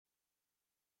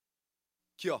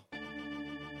Yeah.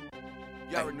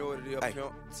 You already know what it is,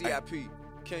 pimp. TIP,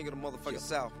 king of the motherfucking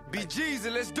South. BG's,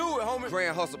 let's do it, homie.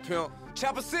 Grand Hustle, pimp.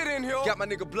 Chopper City in here. Got my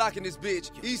nigga blocking this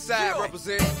bitch. East side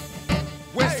represent.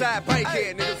 West side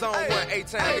Bankhead, nigga. Zone 1,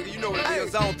 A-Town, nigga. You know what it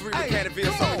is. Zone 3,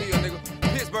 Mechanicsville, Summer Hill, nigga.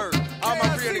 Pittsburgh. All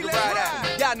my real niggas ride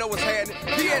out. Y'all know what's happening.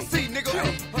 PSC, nigga.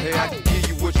 Hey, I can give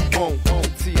you what you want.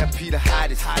 TIP the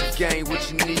hottest game,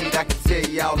 what you need, I can tell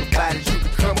you all about it. You can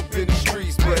come up in the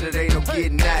streets, but it ain't no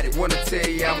getting at it. Wanna tell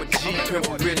you I'm a G pimp,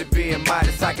 but really being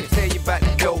modest. I can tell you about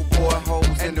the dope boy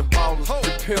hoes and the ballers,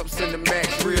 the pimps and the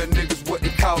max, real niggas what they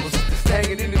call us.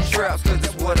 Hanging in the traps, cause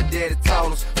that's what a daddy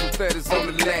taught us. From 30s on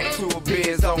the lack to a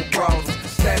Benz on brawlers.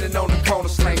 Standing on the corner,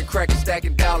 slanging crack and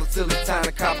stacking dollars till it's time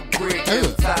to cop a brick.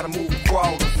 I'm tired of moving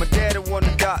crawlers. My daddy won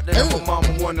the doctor, and my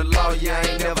mama won the lawyer. I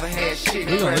ain't never had shit.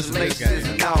 Congratulations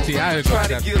and all. Trying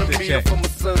to get a meal for my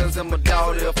sons and my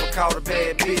daughter. If I caught a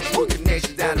bad bitch with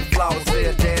connections down the floor,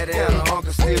 said daddy and her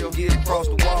uncle still get across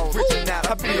the wall. Reaching out,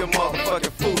 I be a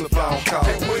motherfucking fool if I don't call.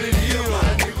 Hey, what it is, my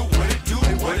nigga, what it do,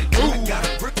 what it do. I got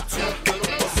a brick or two,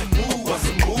 what's a move, what's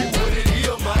a move. What it is,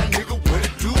 my nigga, what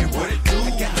it do, what it do. I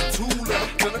got a tool,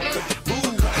 I'm gonna cut the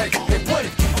food. Hey, what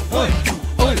it do, what it do,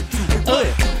 what it do, what it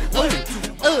do, what it do,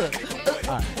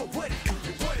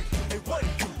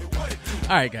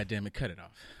 All right, goddammit, cut it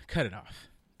off. Cut it off.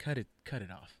 Cut it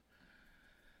off.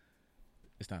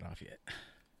 It's not off yet.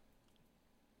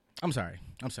 I'm sorry.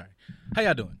 How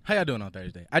y'all doing? How y'all doing on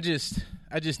Thursday? I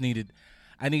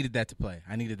needed that to play.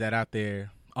 I needed that out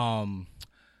there.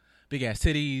 Big ass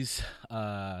titties,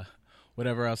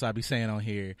 whatever else I'll be saying on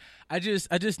here. I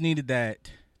just needed that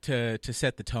to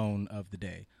set the tone of the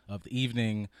day, of the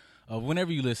evening, of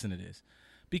whenever you listen to this.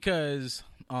 Because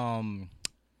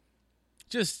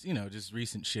just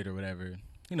recent shit or whatever.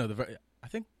 I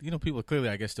think people are clearly,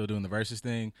 I guess, still doing the versus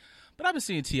thing, but I've been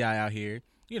seeing T.I. out here,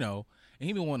 and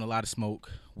he been wanting a lot of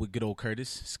smoke with good old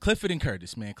Curtis. It's Clifford and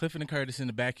Curtis, man. Clifford and Curtis in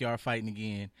the backyard fighting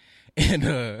again, and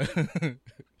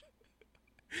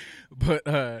but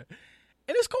and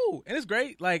it's cool and it's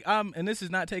great. Like and this is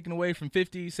not taken away from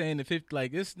 50 saying that 50,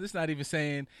 like this not even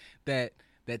saying that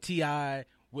T.I.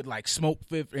 would like smoke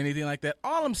Fifth or anything like that.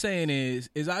 All I'm saying is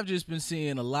I've just been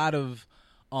seeing a lot of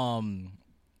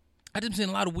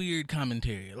weird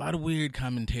commentary.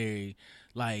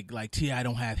 Like T.I.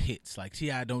 don't have hits. Like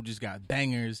T.I. don't just got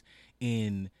bangers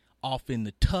off in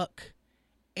the tuck.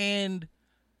 And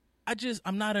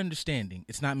I'm not understanding.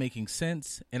 It's not making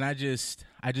sense. And I just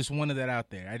wanted that out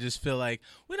there. I just feel like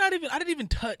I didn't even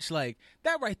touch like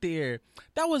that right there.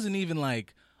 That wasn't even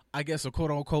like, I guess, a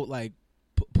quote unquote like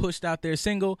pushed out there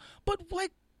single. But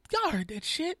like, y'all heard that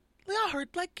shit. Y'all heard,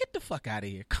 like, get the fuck out of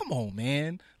here. Come on,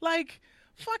 man. Like,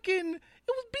 fucking,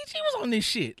 BG was on this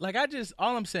shit. Like,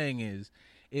 all I'm saying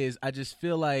is I just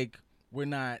feel like we're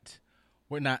not,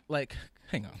 like,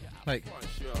 hang on. Like,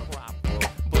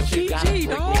 but you gotta break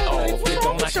me off. It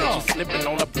don't like that you slipping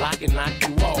on the block and knock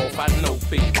you off. I know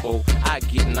people. I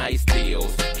get nice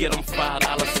deals. Get them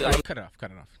 $5 sell. Cut it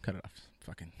off.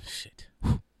 Fucking shit.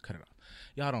 Cut it off.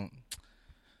 Y'all don't,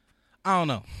 I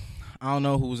don't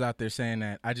know who was out there saying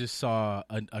that. I just saw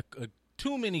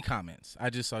too many comments.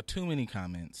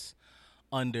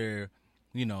 Under,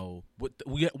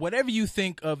 whatever you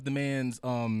think of the man's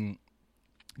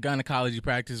gynecology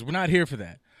practice. We're not here for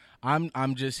that.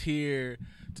 I'm just here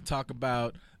to talk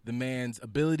about the man's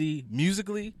ability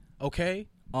musically, okay?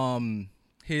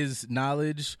 His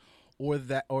knowledge or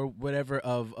whatever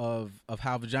of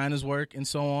how vaginas work and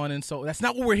so on and so. That's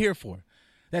not what we're here for.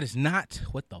 That is not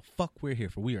what the fuck we're here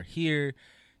for. We are here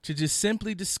to just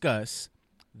simply discuss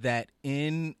that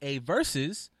in a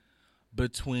versus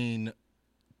between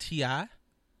T.I.,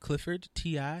 Clifford,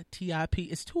 T.I., TIP.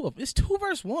 It's two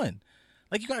versus one.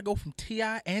 Like, you got to go from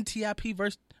T.I. and TIP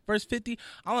verse 50.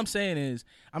 All I'm saying is,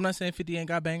 I'm not saying 50 ain't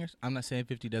got bangers. I'm not saying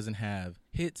 50 doesn't have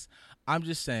hits. I'm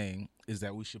just saying is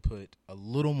that we should put a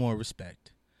little more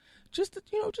respect. Just put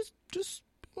a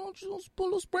little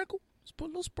sprinkle. Just put a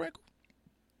little sprinkle.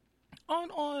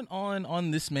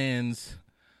 On this man's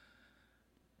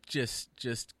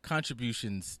just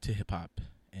contributions to hip hop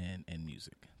and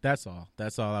music. That's all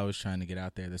I was trying to get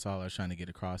out there. That's all I was trying to get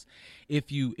across.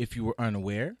 If you were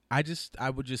unaware, I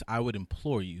would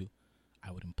implore you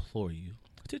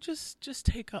to just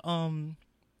take a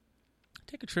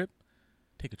trip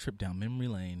down memory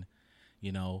lane,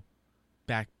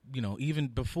 back, even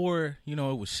before, it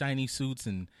was shiny suits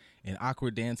and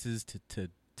awkward dances to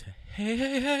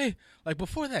hey, like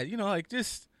before that,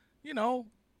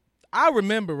 I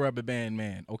remember Rubber Band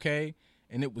Man, okay?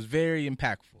 And it was very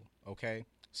impactful, okay?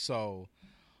 So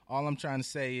all I'm trying to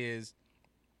say is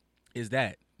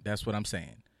that's what I'm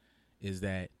saying, is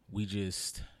that we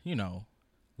just,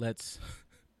 let's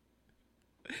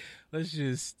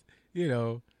just,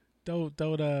 don't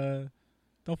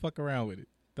fuck around with it.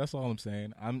 That's all I'm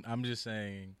saying. I'm just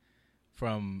saying,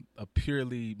 from a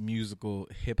purely musical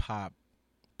hip hop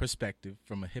perspective,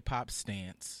 from a hip hop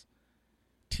stance,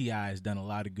 T.I. has done a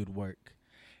lot of good work,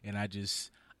 and I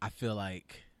feel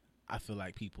like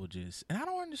people just, and I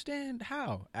don't understand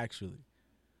how, actually.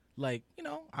 Like,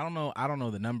 I don't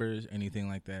know the numbers, anything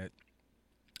like that.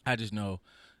 I just know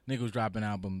niggas was dropping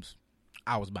albums,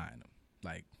 I was buying them.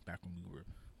 Like, back when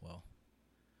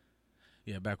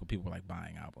people were like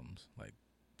buying albums, like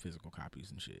physical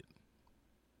copies and shit.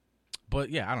 But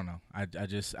yeah, I don't know. I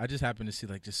just happen to see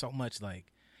like just so much, like,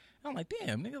 I'm like,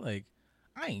 damn, nigga, like,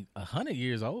 I ain't 100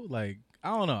 years old. Like, I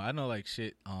don't know. I know like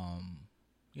shit.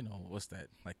 What's that?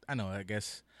 Like, I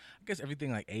guess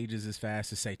everything like ages as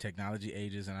fast as, say, technology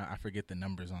ages, and I forget the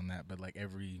numbers on that. But like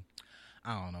every,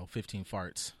 I don't know, 15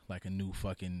 farts, like a new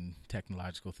fucking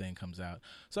technological thing comes out.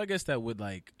 So I guess that would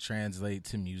like translate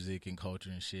to music and culture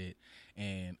and shit.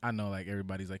 And I know like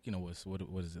everybody's like,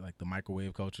 what is it, like the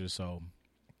microwave culture? So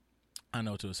I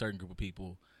know to a certain group of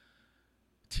people,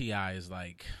 T.I. is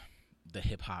like the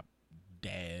hip hop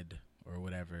dad or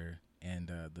whatever, and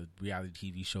the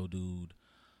reality TV show dude,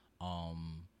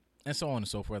 and so on and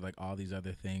so forth. Like all these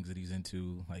other things that he's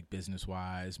into, like business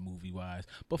wise, movie wise.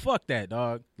 But fuck that,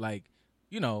 dog. Like,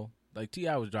 like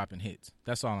T.I. was dropping hits.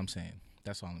 That's all I'm saying.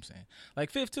 Like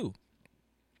Fifth too.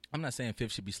 I'm not saying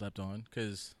Fifth should be slept on,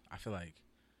 because I feel like,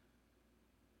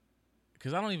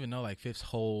 because I don't even know like Fifth's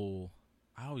whole.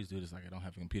 I always do this like I don't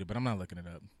have a computer, but I'm not looking it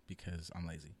up because I'm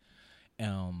lazy.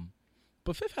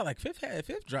 But Fifth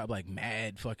dropped like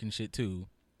mad fucking shit too.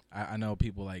 I know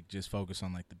people like just focus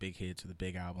on like the big hits or the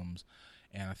big albums,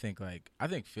 and I think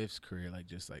Fifth's career like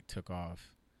just like took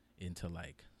off into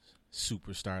like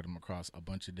superstardom across a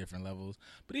bunch of different levels.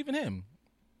 But even him,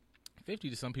 50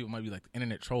 to some people might be like the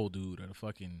internet troll dude or the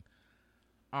fucking,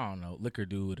 I don't know, liquor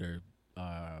dude or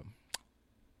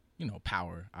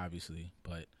Power, obviously.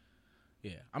 But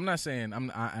yeah, I'm not saying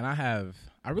I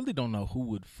really don't know who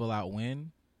would full out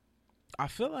win. I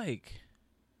feel like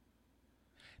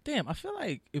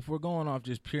if we're going off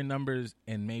just pure numbers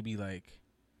and maybe like,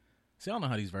 see, I don't know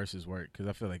how these verses work, because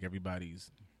I feel like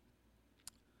everybody's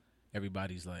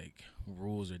like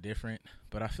rules are different,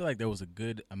 but I feel like there was a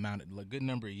good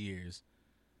number of years,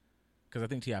 because I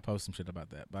think T.I. posted some shit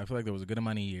about that, but I feel like there was a good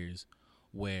amount of years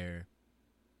where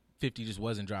 50 just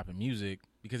wasn't dropping music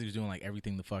because he was doing like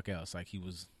everything the fuck else. Like he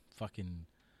was fucking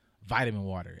vitamin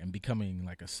water and becoming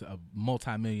like a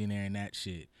multi-millionaire in that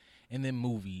shit, and then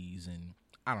movies, and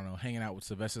I don't know, hanging out with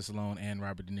Sylvester Stallone and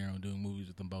Robert De Niro and doing movies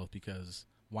with them both, because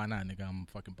why not, nigga? I'm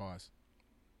a fucking boss.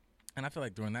 And I feel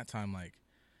like during that time, like,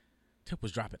 Tip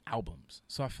was dropping albums.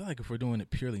 So I feel like if we're doing it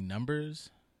purely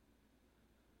numbers,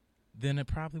 then it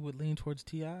probably would lean towards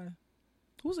T.I.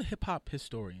 Who's a hip-hop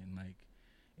historian? Like,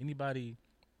 anybody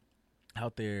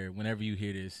out there, whenever you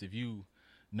hear this, if you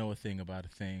know a thing about a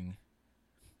thing.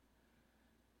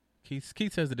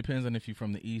 Keith says it depends on if you're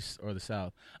from the East or the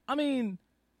South. I mean,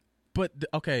 but,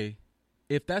 okay,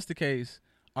 if that's the case,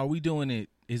 are we doing it,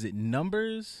 is it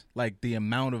numbers, like the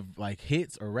amount of, like,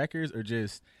 hits or records, or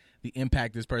just the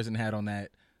impact this person had on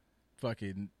that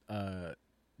fucking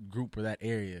group or that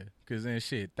area? Because then,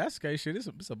 shit, that's the case, shit,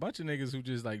 it's a bunch of niggas who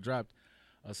just, like, dropped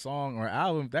a song or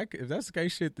album. If that's the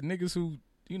case, shit, the niggas who,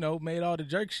 made all the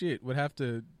jerk shit would have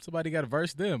to, somebody got to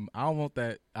verse them. I don't want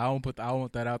that. I don't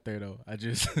want that out there though.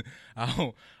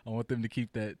 I want them to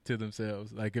keep that to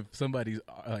themselves. Like if somebody's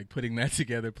like putting that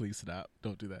together, please stop.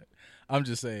 Don't do that. I'm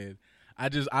just saying. I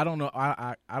don't know.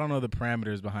 I don't know the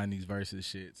parameters behind these verses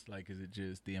shits. Like, is it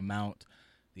just the amount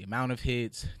of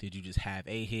hits? Did you just have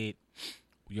a hit?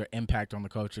 Your impact on the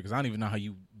culture? Because I don't even know how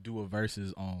you do a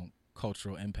verses on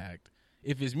cultural impact.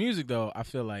 If it's music though, I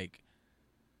feel like,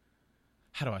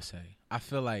 how do I say? I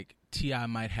feel like T.I.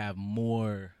 might have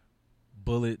more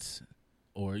bullets,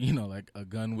 or, like a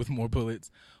gun with more bullets,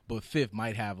 but Fifth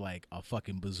might have like a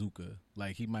fucking bazooka.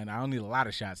 Like he might, I don't need a lot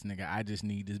of shots, nigga. I just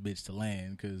need this bitch to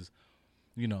land, because,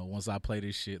 once I play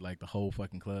this shit, like the whole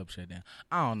fucking club shut down.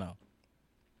 I don't know.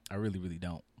 I really, really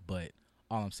don't. But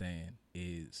all I'm saying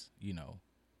is,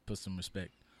 put some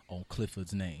respect on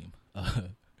Clifford's name.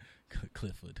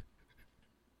 Clifford.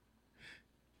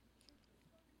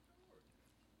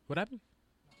 What happened?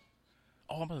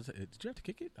 Oh, I'm about to say, did you have to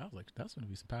kick it? I was like, that's going to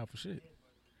be some powerful shit.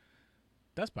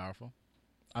 That's powerful.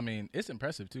 I mean, it's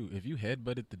impressive, too. If you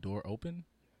headbutted the door open,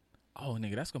 oh,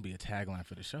 nigga, that's going to be a tagline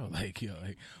for the show. Like,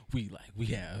 we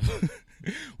have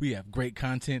we have great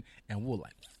content, and we'll,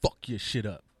 like, fuck your shit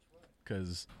up.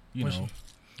 Because,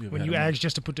 when you ask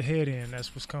just to put the head in,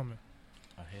 that's what's coming.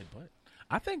 A headbutt?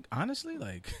 I think honestly,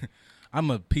 like,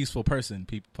 I'm a peaceful person,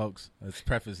 folks. Let's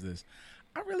preface this.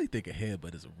 I really think a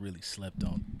headbutt is a really slept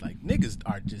on. Like, niggas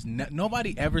are just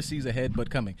nobody ever sees a headbutt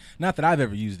coming. Not that I've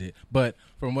ever used it, but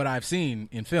from what I've seen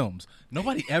in films,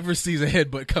 nobody ever sees a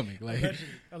headbutt coming. Like,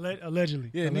 allegedly.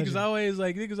 Yeah, allegedly.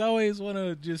 Niggas always want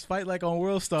to just fight like on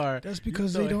World Star. That's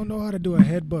because they don't know how to do a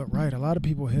headbutt right. A lot of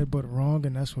people headbutt wrong,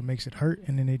 and that's what makes it hurt.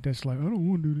 And then they just like, I don't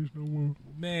want to do this no more.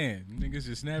 Man, niggas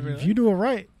just never. If you do it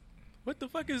right, what the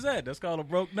fuck is that? That's called a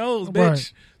broke nose, bitch.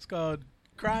 Right. It's called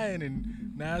crying,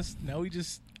 and now we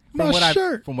just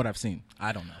from what I've seen.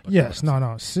 I don't know. But yes,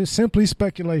 no. Simply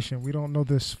speculation. We don't know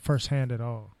this firsthand at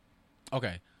all.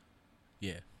 Okay,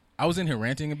 yeah. I was in here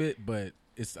ranting a bit, but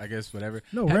it's I guess whatever.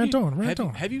 No, rant on.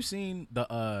 Have you seen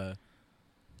the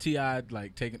T.I.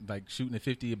 like shooting at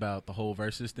 50 about the whole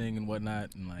Versus thing and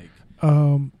whatnot and like?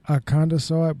 I kind of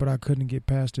saw it, but I couldn't get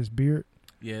past his beard.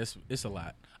 Yeah, it's a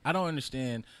lot. I don't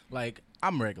understand. Like,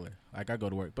 I'm regular. Like, I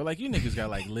go to work. But, like, you niggas got,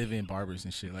 like, live-in barbers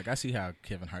and shit. Like, I see how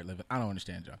Kevin Hart living. I don't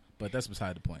understand y'all. But that's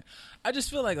beside the point. I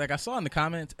just feel like I saw in the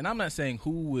comments, and I'm not saying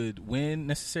who would win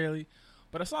necessarily,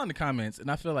 but I saw in the comments, and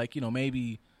I feel like,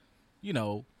 maybe,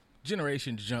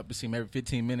 generations jump between every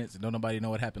 15 minutes and don't nobody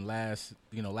know what happened last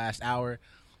hour.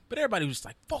 But everybody was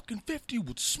like, fucking 50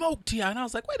 would smoke T.I. And I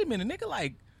was like, wait a minute, nigga,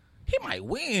 like, he might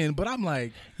win, but I'm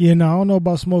like, yeah, no, I don't know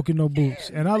about smoking no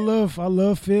boots. And I love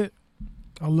Fit.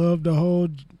 I love the whole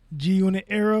G-Unit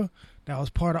era. That was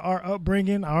part of our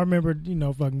upbringing. I remember,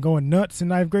 fucking going nuts in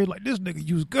 9th grade. Like, this nigga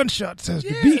used gunshots as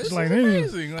the beats. Like,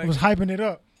 amazing. I was hyping it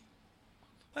up.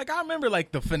 Like, I remember,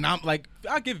 like,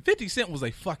 I give 50 Cent was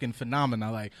a fucking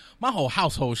phenomenon. Like, my whole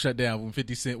household shut down when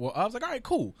 50 Cent. Well, I was like, all right,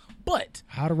 cool. But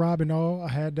How to Rob and All, I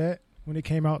had that when it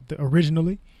came out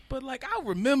originally. But, like, I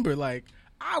remember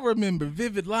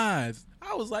vivid lines.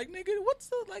 I was like, nigga, what's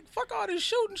the, like, fuck all this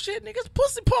shooting shit, nigga. It's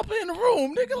pussy pumping in the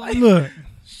room, nigga. Like, look,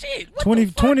 shit.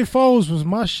 24s was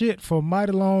my shit for a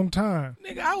mighty long time.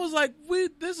 Nigga, I was like,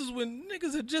 this is when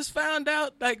niggas had just found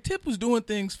out, like, Tip was doing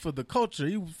things for the culture,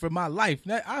 for my life.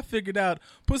 I figured out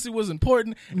pussy was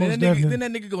important. And then that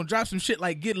nigga gonna drop some shit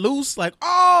like Get Loose. Like,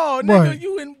 oh, nigga, right.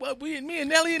 You and me and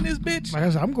Nelly in this bitch. Like I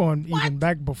said, I'm going even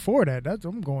back before that.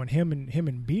 I'm going him and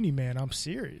Beanie Man. I'm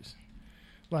serious.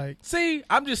 Like, see,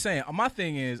 I'm just saying. My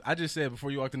thing is, I just said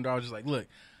before you walked in the door, I was just like, look,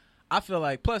 I feel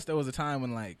like. Plus, there was a time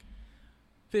when like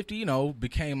 50,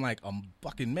 became like a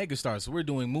fucking megastar. So we're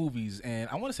doing movies, and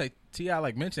I want to say T.I.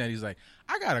 like mentioned that he's like,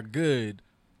 I got a good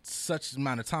such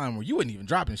amount of time where you wasn't even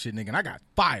dropping shit, nigga, and I got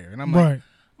fire, and I'm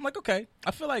like, okay.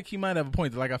 I feel like he might have a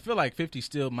point. Like, I feel like 50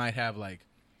 still might have like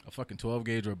a fucking 12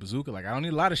 gauge or a bazooka. Like, I don't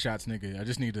need a lot of shots, nigga.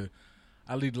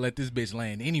 I need to let this bitch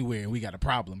land anywhere and we got a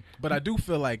problem. But I do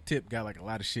feel like Tip got like a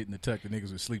lot of shit in the tuck that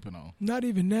niggas were sleeping on. Not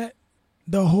even that.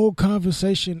 The whole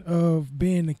conversation of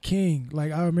being the king.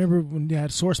 Like, I remember when they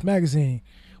had Source Magazine,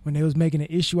 when they was making an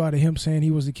issue out of him saying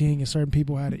he was the king, and certain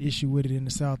people had an issue with it in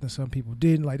the South and some people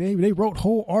didn't. Like, they wrote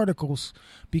whole articles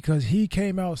because he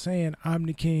came out saying, I'm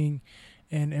the king,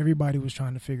 and everybody was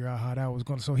trying to figure out how that was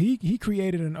going to. So he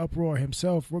created an uproar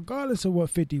himself, regardless of what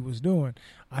 50 was doing.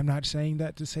 I'm not saying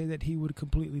that to say that he would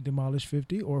completely demolish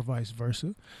 50 or vice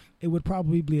versa. It would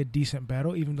probably be a decent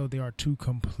battle, even though they are two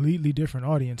completely different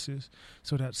audiences.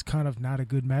 So that's kind of not a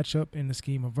good matchup in the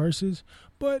scheme of verses.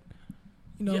 But,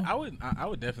 yeah, I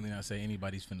would definitely not say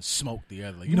anybody's finna smoke the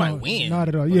other. Like, you might win. Not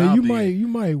at all. Yeah, you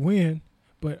might win,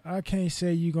 but I can't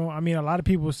say you going. I mean, a lot of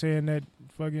people saying that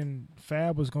fucking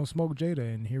Fab was gonna smoke Jada,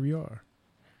 and here we are.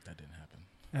 That didn't happen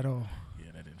at all.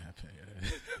 Yeah, that didn't happen.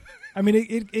 I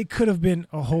mean, it could have been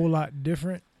a whole lot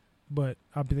different, but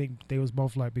I think they was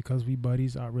both like, because we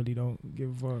buddies, I really don't give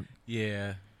a fuck.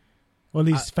 Yeah. Well,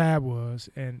 at least Fab was,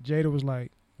 and Jada was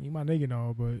like, you my nigga,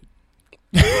 no, but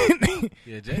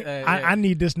yeah, I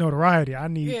need this notoriety.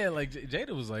 Like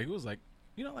Jada was like, it was like,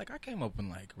 like I came up when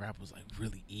like rap was like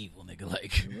really evil, nigga.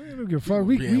 Like,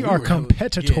 we are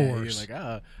competitors. Yeah,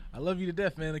 like, I love you to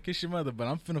death, man. I kiss your mother, but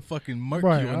I'm finna fucking murk you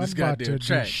on this goddamn track.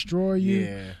 I'm about to destroy you.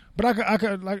 Yeah. But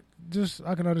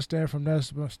I can understand from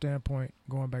that standpoint,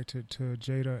 going back to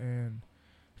Jada and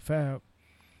Fab.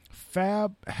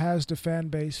 Fab has the fan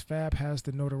base. Fab has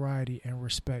the notoriety and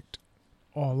respect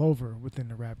all over within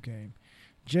the rap game.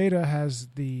 Jada has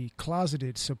the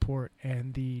closeted support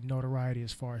and the notoriety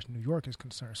as far as New York is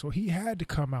concerned. So he had to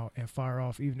come out and fire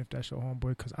off, even if that's your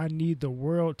homeboy, because I need the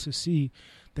world to see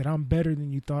that I'm better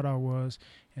than you thought I was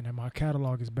and that my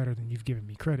catalog is better than you've given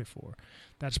me credit for.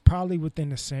 That's probably within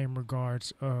the same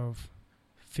regards of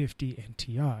 50 and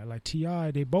T.I. Like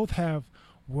T.I., they both have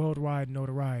worldwide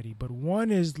notoriety, but one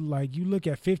is like, you look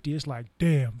at 50, it's like,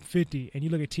 damn, 50. And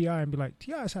you look at T.I. and be like,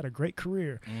 T.I.'s had a great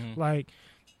career. Mm-hmm. Like,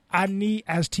 I need,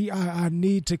 as T.I., I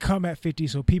need to come at 50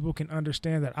 so people can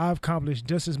understand that I've accomplished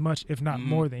just as much, if not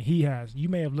more, than he has. You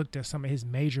may have looked at some of his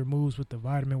major moves with the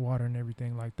vitamin water and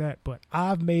everything like that, but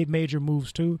I've made major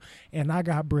moves too, and I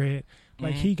got bread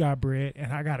like he got bread,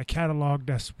 and I got a catalog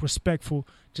that's respectful,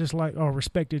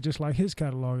 respected just like his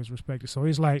catalog is respected. So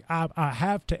it's like I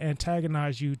have to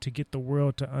antagonize you to get the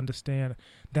world to understand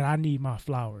that I need my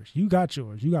flowers. You got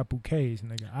yours. You got bouquets,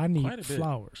 nigga. I need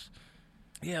flowers.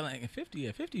 Yeah, like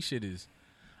 50 shit is,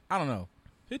 I don't know.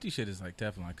 50 shit is like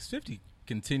Teflon, because 50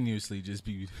 continuously just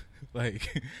be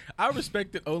like, I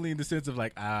respect it only in the sense of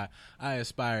like, I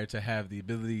aspire to have the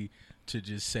ability to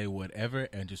just say whatever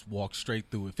and just walk straight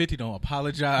through it. 50 don't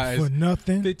apologize for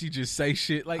nothing. 50 just say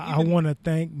shit. Like, I want to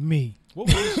thank me. What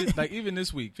was this shit? Like, even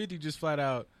this week, 50 just flat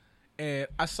out, and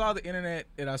I saw the internet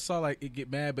and I saw like it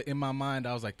get mad, but in my mind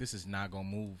I was like, this is not gonna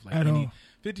move. Like, at all.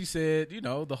 50 said,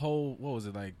 the whole, what was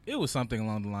it like? It was something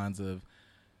along the lines of,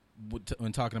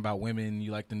 when talking about women,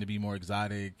 you like them to be more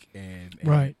exotic, and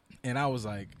right. And I was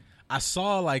like, I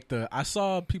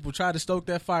saw people try to stoke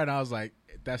that fire, and I was like,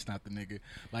 that's not the nigga.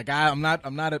 Like, I'm not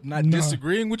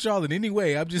disagreeing with y'all in any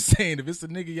way. I'm just saying, if it's a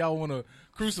nigga y'all want to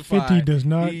crucify, 50 does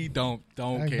not. He don't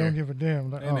care. Don't give a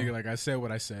damn. Like, that nigga, like, I said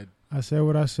what I said. I said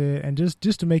what I said, and just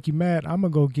to make you mad, I'm gonna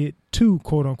go get 2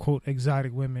 quote unquote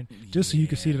exotic women, just so you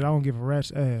can see that I don't give a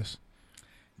rat's ass.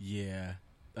 Yeah.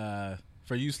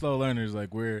 For you slow learners, like,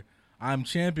 I'm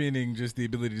championing just the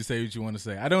ability to say what you want to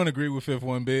say. I don't agree with Fifth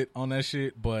one bit on that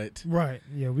shit, but right,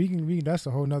 yeah, we can. That's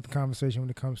a whole nother conversation when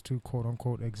it comes to quote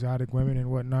unquote exotic women and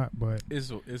whatnot. But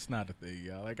it's not a thing,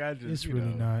 y'all. Like, it's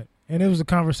really not. And it was a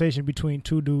conversation between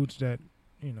 2 dudes that,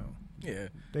 yeah,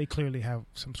 they clearly have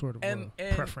some sort of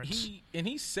preference.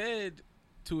 He said,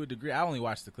 to a degree, I only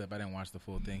watched the clip. I didn't watch the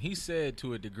full thing. He said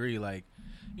to a degree, like,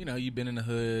 you've been in the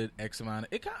hood X amount.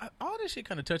 All this shit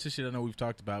kind of touches shit I know we've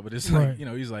talked about, but it's like,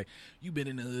 he's like, you've been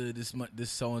in the hood this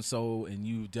so and so, and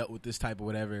you dealt with this type of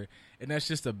whatever, and that's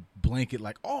just a blanket,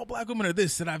 like, all black women are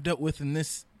this that I've dealt with in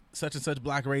this such and such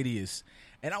block radius,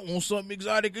 and I want something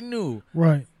exotic and new.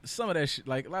 Right. Some of that shit,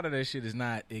 like, a lot of that shit is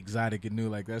not exotic and new.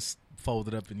 Like, that's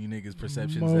folded up in you niggas'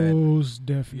 perceptions. Most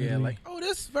definitely. Yeah, like, oh,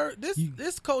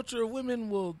 this culture of women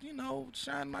will,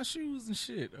 shine my shoes and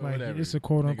shit, or like, whatever. It's a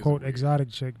quote unquote exotic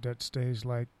chick that stays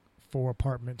like 4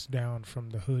 apartments down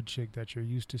from the hood chick that you're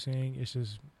used to seeing. It's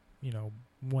just,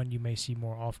 one you may see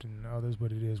more often than others,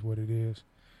 but it is what it is.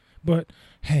 But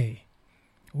hey,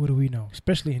 what do we know?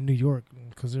 Especially in New York,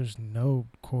 because there's no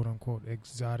quote unquote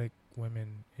exotic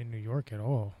women in New York at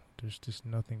all. There's just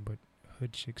nothing but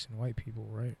hood chicks and white people,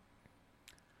 right?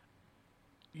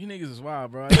 You niggas is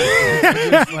wild, bro.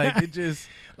 It just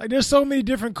like there's so many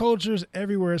different cultures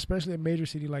everywhere, especially in a major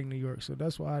city like New York. So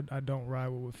that's why I don't ride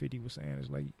with what 50 was saying. It's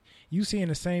like you seeing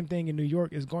the same thing in New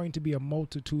York is going to be a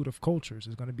multitude of cultures.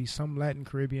 It's going to be some Latin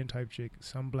Caribbean type chick,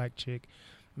 some black chick,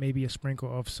 maybe a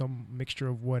sprinkle of some mixture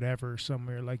of whatever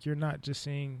somewhere. Like, you're not just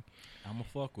seeing. I'ma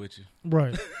fuck with you,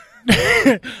 right?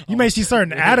 You may see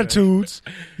certain attitudes.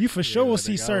 You for sure will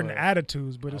see certain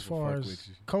attitudes, but as far as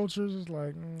cultures, it's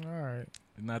like, all right.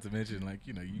 Not to mention, like,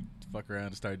 you fuck around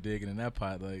and start digging in that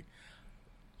pot, like,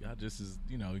 y'all just is,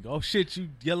 oh shit,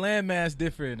 your landmass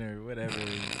different or whatever.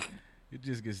 It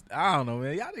just gets, I don't know,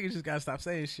 man. Y'all niggas just gotta stop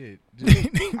saying shit. Just,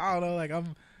 I don't know, like,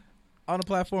 I'm on the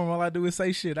platform, all I do is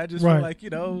say shit. I just feel like,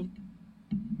 damn,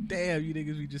 you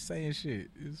niggas be just saying shit.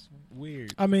 It's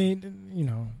weird. I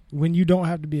mean, when you don't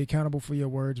have to be accountable for your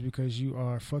words because you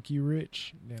are fuck you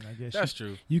rich, then I guess that's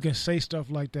true. You can say stuff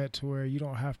like that to where you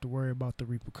don't have to worry about the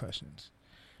repercussions.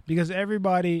 Because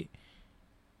everybody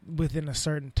within a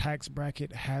certain tax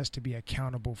bracket has to be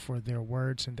accountable for their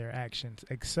words and their actions,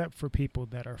 except for people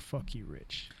that are fuck you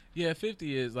rich. Yeah,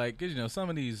 50 is like, 'cause,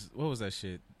 some of these, what was that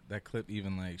shit? That clip,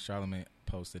 even like Charlamagne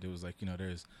posted, it was like,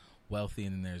 there's wealthy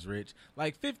and then there's rich.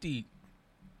 Like, 50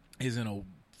 is in a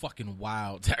fucking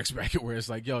wild tax bracket where it's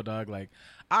like, yo, dog, like,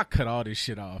 I cut all this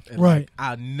shit off, and like,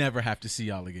 I'll never have to see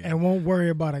y'all again, and won't worry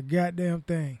about a goddamn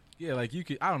thing. Yeah, like, you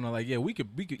could, I don't know, like, yeah,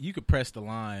 you could press the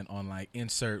line on, like,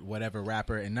 insert whatever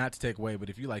rapper, and not to take away, but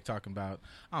if you like talking about,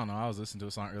 I don't know, I was listening to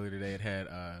a song earlier today, it had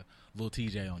Lil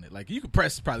TJ on it. Like, you could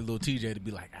press probably Lil TJ to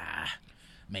be like,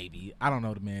 maybe. I don't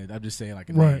know the man. I'm just saying, like,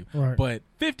 a name. Right. But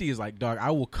 50 is like, dog, I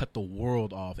will cut the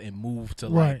world off and move to,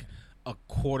 like, a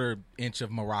 1/4 inch of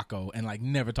Morocco and, like,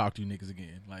 never talk to you niggas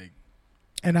again. Like,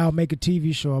 and I'll make a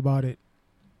TV show about it.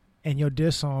 And your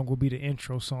diss song will be the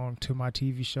intro song to my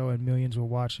TV show, and millions will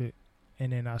watch it,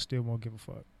 and then I still won't give a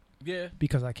fuck. Yeah.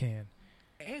 Because I can.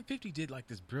 And 50 did, like,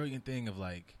 this brilliant thing of,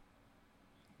 like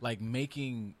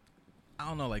making, I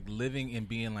don't know, like, living and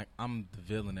being like, I'm the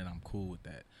villain and I'm cool with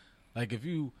that. Like if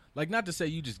you like, not to say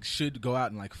you just should go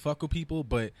out and like fuck with people,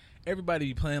 but everybody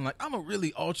be playing like I'm a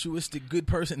really altruistic good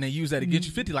person and they use that against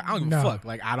you. 50, like I don't give a fuck.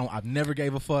 Like I've never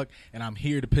gave a fuck and I'm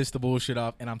here to piss the bullshit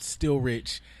off and I'm still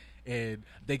rich. And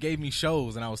they gave me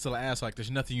shows, and I was still an asshole. Like, there's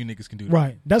nothing you niggas can do.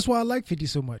 Right. That's why I like 50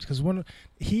 so much, because when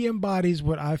he embodies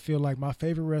what I feel like my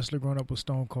favorite wrestler growing up was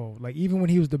Stone Cold. Like, even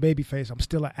when he was the baby face, I'm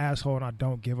still an asshole, and I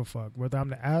don't give a fuck. Whether I'm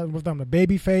the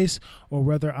baby face or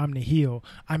whether I'm the heel,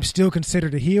 I'm still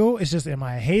considered a heel. It's just, am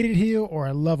I a hated heel or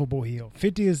a lovable heel?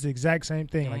 50 is the exact same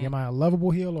thing. Like, am I a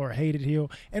lovable heel or a hated heel?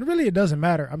 And really, it doesn't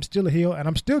matter. I'm still a heel, and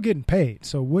I'm still getting paid.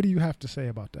 So what do you have to say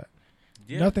about that?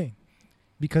 Yeah. Nothing.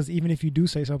 Because even if you do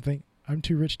say something, I'm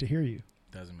too rich to hear you.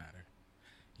 Doesn't matter.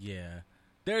 Yeah.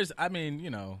 There's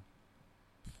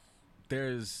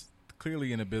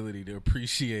clearly an ability to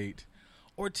appreciate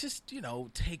or just,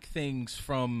 take things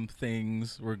from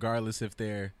things, regardless if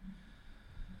they're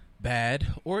bad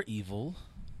or evil.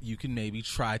 You can maybe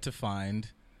try to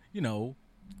find,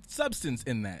 substance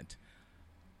in that.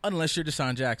 Unless you're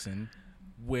Deshaun Jackson,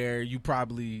 where you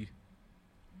probably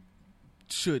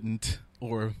shouldn't,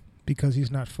 or... Because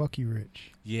he's not fuck you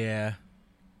rich. Yeah.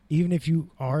 Even if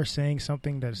you are saying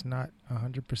something that's not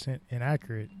 100%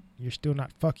 inaccurate, you're still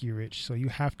not fuck you rich. So you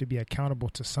have to be accountable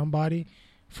to somebody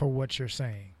for what you're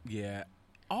saying. Yeah.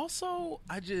 Also,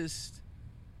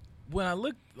 when I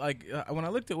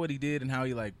looked at what he did and how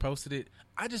he like posted it,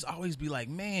 I just always be like,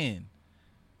 man,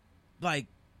 like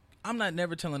I'm not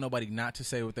never telling nobody not to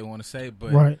say what they want to say,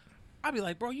 but right. I'd be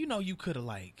like, bro, you could have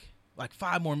like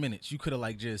 5 more minutes. You could have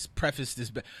like just prefaced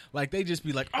this. Like they just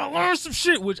be like, I learned some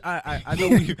shit, which I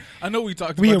know we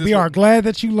talked about. We are glad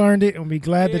that you learned it, and we're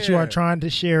glad that you are trying to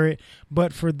share it.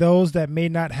 But for those that may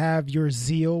not have your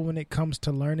zeal when it comes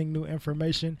to learning new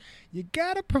information, you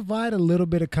gotta provide a little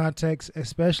bit of context,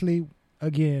 especially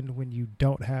again when you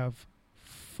don't have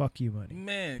fuck you money.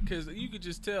 Man, because you could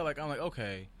just tell. Like I'm like,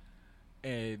 okay.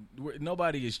 And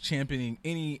nobody is championing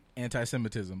any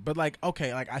anti-Semitism, but like,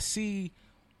 okay, like I see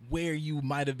where you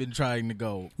might have been trying to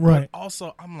go. Right. But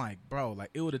also, I'm like, bro, like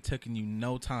it would have taken you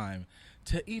no time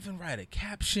to even write a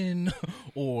caption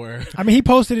or... I mean, he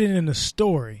posted it in the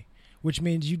story, which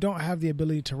means you don't have the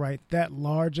ability to write that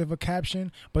large of a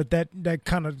caption, but that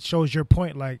kind of shows your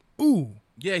point, like, ooh.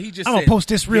 Yeah, he just I'm going to post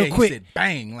this real quick. He said,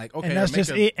 bang. Like, okay. And that's just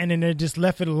it, and then they just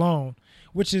left it alone,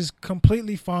 which is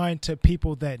completely fine to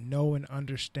people that know and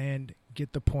understand,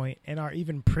 get the point, and are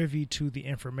even privy to the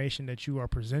information that you are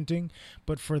presenting.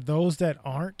 But for those that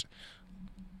aren't,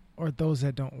 or those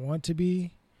that don't want to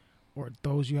be, or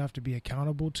those you have to be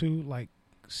accountable to, like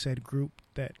said group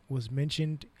that was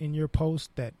mentioned in your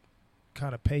post that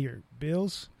kind of pay your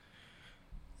bills,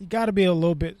 you got to be a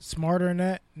little bit smarter in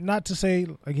that. Not to say,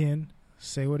 again,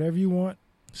 say whatever you want,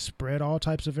 spread all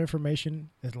types of information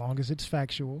as long as it's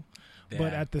factual. Yeah.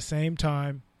 But at the same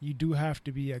time, you do have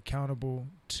to be accountable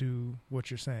to what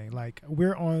you're saying. Like,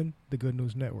 we're on the Good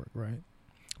News Network, right?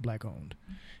 Black owned.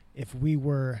 If we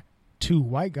were two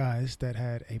white guys that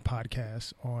had a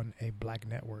podcast on a black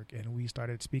network and we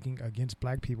started speaking against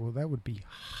black people, that would be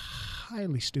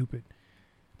highly stupid.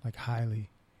 Like, highly,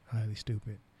 highly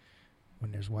stupid.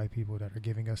 When there's white people that are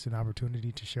giving us an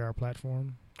opportunity to share our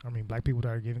platform. I mean, black people that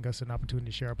are giving us an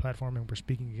opportunity to share our platform and we're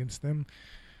speaking against them.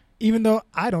 Even though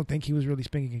I don't think he was really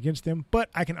speaking against them, but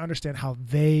I can understand how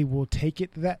they will take it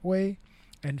that way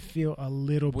and feel a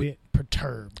little bit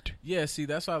perturbed. Yeah, see,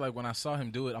 that's why, like, when I saw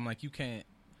him do it, I'm like, you can't.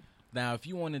 Now, if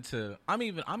you wanted to, I'm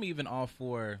even all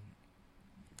for,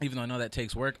 even though I know that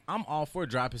takes work, I'm all for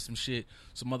dropping some shit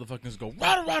so motherfuckers go,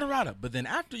 rada. But then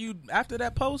after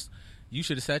that post, you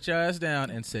should have sat your ass down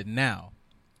and said, now,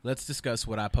 let's discuss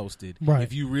what I posted. Right.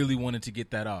 If you really wanted to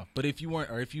get that off. But if you weren't,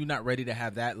 or if you're not ready to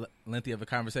have that lengthy of a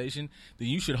conversation, then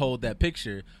you should hold that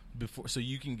picture before, so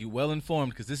you can get well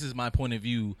informed, because this is my point of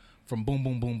view from boom,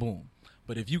 boom, boom, boom.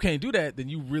 But if you can't do that, then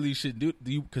you really shouldn't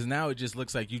do, because now it just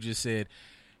looks like you just said,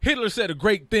 Hitler said a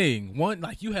great thing. One,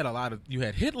 like you had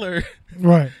Hitler.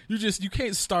 Right. You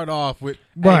can't start off with,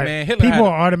 right. Hey man, Hitler. People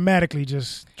are automatically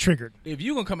just triggered. If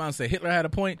you gonna come out and say Hitler had a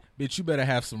point, bitch, you better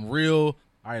have some real.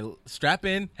 All right, strap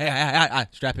in. Hey,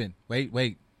 strap in.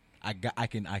 Wait. I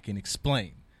can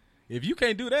explain. If you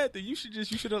can't do that, then you should.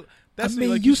 I mean,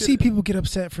 like you see people get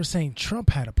upset for saying Trump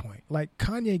had a point. Like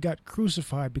Kanye got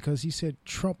crucified because he said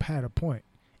Trump had a point,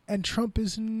 and Trump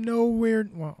is nowhere.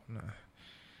 Well, no.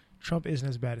 Trump isn't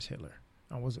as bad as Hitler.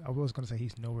 I was going to say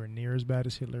he's nowhere near as bad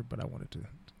as Hitler, but I wanted to.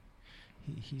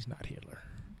 He's not Hitler.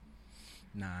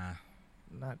 Nah,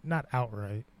 not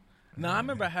outright. No, I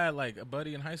remember I had like a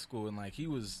buddy in high school, and like he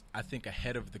was, I think,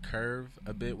 ahead of the curve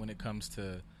a bit when it comes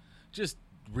to just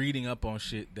reading up on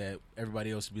shit that everybody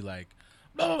else would be like,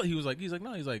 no. He's like,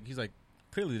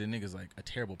 clearly the nigga's like a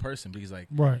terrible person, but he's like,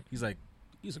 right. He's like,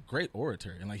 he's a great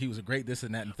orator, and like he was a great this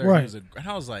and that and third. Right. And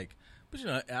I was like, but you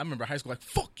know, I remember high school like,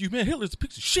 fuck you, man, Hitler's a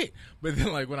piece of shit. But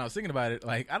then like when I was thinking about it,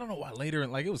 like I don't know why later,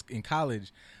 like it was in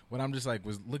college when I'm just like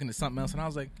was looking at something else, and I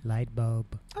was like, light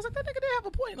bulb. I was like, that nigga did have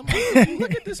a point. I'm like,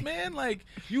 look at this man. Like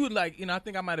you would like, you know, I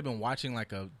think I might have been watching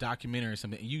like a documentary or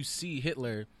something. And you see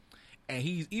Hitler, and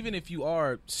he's even if you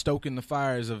are stoking the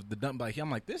fires of the dump, like I'm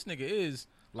like, this nigga is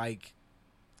like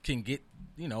can get,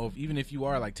 you know, even if you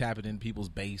are like tapping in people's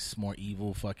base, more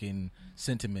evil fucking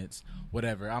sentiments,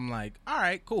 whatever. I'm like, all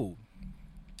right, cool.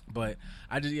 But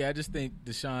I just think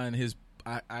Deshaun,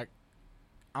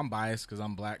 I'm biased because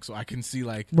I'm black, so I can see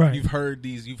like right. you've heard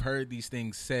these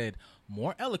things said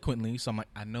more eloquently. So I'm like,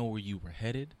 I know where you were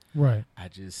headed. Right. I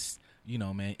just, you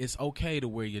know, man, it's okay to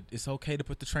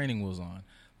put the training wheels on.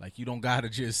 Like you don't gotta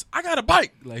just, I got a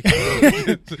bike. Like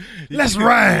let's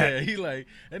ride. Yeah, he like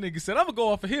that nigga said, I'm gonna go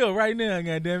off a hill right now.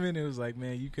 God damn it! It was like,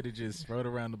 man, you could have just rode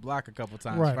around the block a couple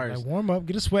times right. first. Like warm up,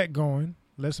 get a sweat going,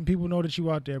 let some people know that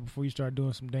you out there before you start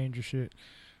doing some dangerous shit.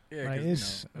 Yeah, like,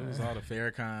 it's, you know, it was all the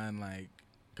Farrakhan like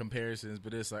comparisons,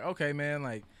 but it's like, okay, man,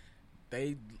 like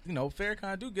they, you know,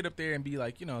 Farrakhan do get up there and be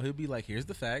like, you know, he'll be like, here's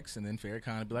the facts, and then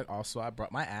Farrakhan will be like, also I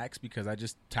brought my axe because I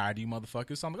just tired of you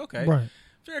motherfuckers. So I'm like, okay, right.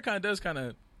 Farrakhan does kind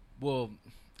of, well,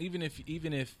 even if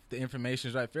the information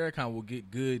is right, Farrakhan will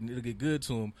get good and it'll get good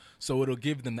to him, so it'll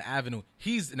give them the avenue.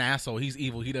 He's an asshole, he's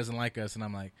evil, he doesn't like us, and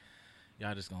I'm like,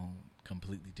 y'all just gonna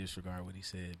completely disregard what he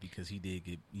said because he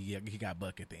got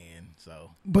buck at the end.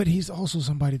 So, but he's also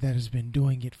somebody that has been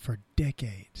doing it for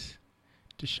decades.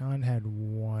 Deshaun had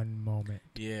one moment.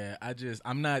 Yeah,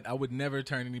 I would never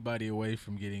turn anybody away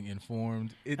from getting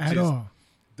informed. At all.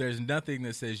 There's nothing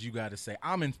that says you got to say,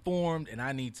 I'm informed and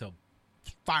I need to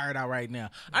fire it out right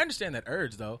now. I understand that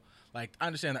urge, though. Like, I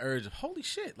understand the urge of, holy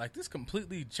shit, like, this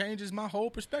completely changes my whole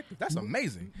perspective. That's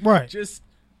amazing. Right. Just,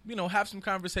 you know, have some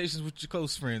conversations with your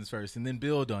close friends first and then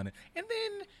build on it. And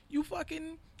then you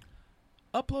fucking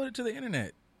upload it to the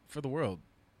internet for the world.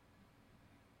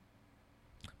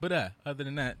 But other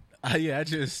than that,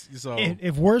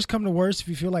 if worse come to worse, if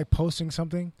you feel like posting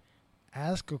something,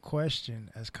 ask a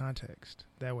question as context.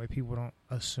 That way people don't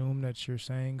assume that you're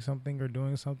saying something or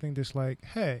doing something. Just like,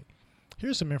 hey,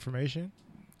 here's some information.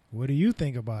 What do you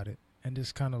think about it? And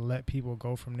just kind of let people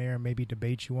go from there and maybe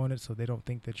debate you on it so they don't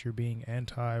think that you're being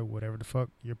anti whatever the fuck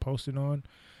you're posting on.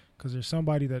 Because there's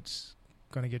somebody that's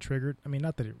going to get triggered. I mean,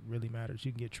 not that it really matters.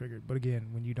 You can get triggered. But again,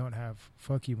 when you don't have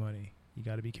fuck you money, you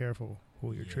got to be careful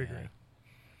who you're triggering.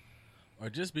 Or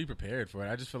just be prepared for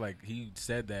it. I just feel like he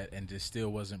said that and just still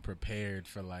wasn't prepared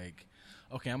for like,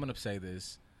 okay, I'm going to say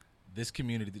this. This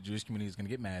community, the Jewish community, is going to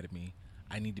get mad at me.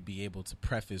 I need to be able to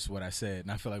preface what I said.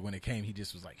 And I feel like when it came, he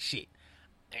just was like, shit.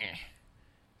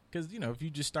 Because, you know, if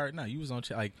you just start now, you was on,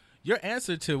 like, your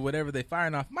answer to whatever they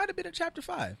firing off might have been in chapter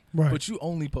 5. Right. But you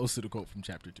only posted a quote from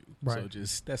chapter 2. Right. So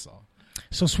just, that's all.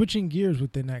 So switching gears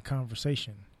within that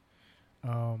conversation,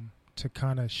 to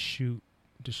kind of shoot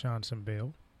Deshaun some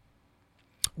bail.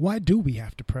 Why do we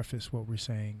have to preface what we're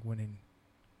saying when it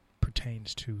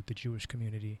pertains to the Jewish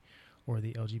community or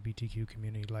the LGBTQ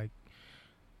community? Like,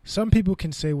 some people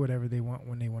can say whatever they want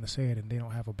when they want to say it and they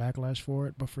don't have a backlash for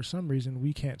it. But for some reason,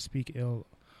 we can't speak ill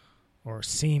or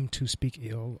seem to speak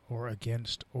ill or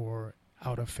against or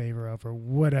out of favor of or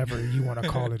whatever you want to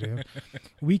call it.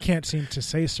 We can't seem to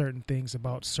say certain things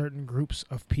about certain groups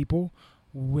of people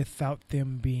without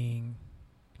them being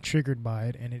triggered by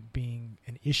it and it being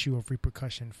an issue of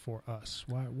repercussion for us.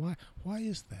 Why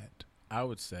is that? I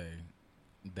would say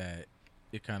that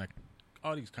it kind of,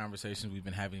 all these conversations we've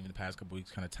been having in the past couple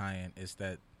weeks kind of tie in, is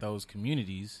that those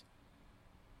communities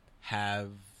have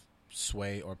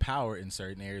sway or power in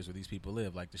certain areas where these people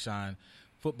live. Like Deshaun,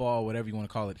 football, whatever you want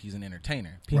to call it, he's an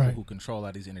entertainer. People who control a lot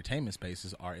of these entertainment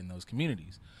spaces are in those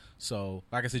communities. So,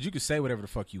 like I said, you can say whatever the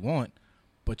fuck you want,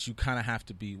 but you kind of have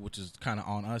to be, which is kind of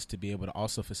on us to be able to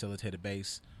also facilitate a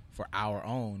base for our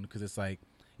own. Because it's like,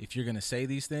 if you're going to say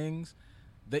these things,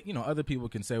 that, you know, other people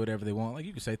can say whatever they want. Like,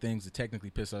 you can say things that technically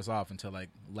piss us off until like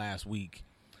last week.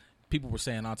 People were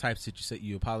saying all types of shit.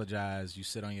 You apologize, you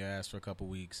sit on your ass for a couple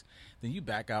weeks, then you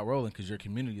back out rolling because your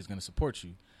community is going to support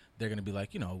you. They're going to be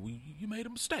like, you know, you made a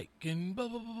mistake and blah,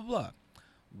 blah, blah, blah, blah.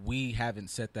 We haven't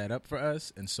set that up for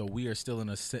us, and so we are still in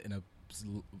a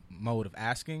mode of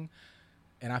asking.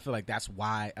 And I feel like that's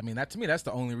why, I mean, that to me, that's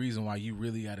the only reason why you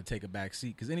really got to take a back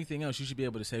seat. Because anything else, you should be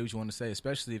able to say what you want to say,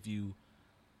 especially if you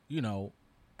know,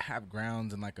 have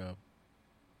grounds and like a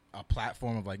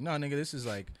platform of like, no, nigga, this is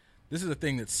a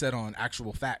thing that's set on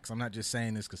actual facts. I'm not just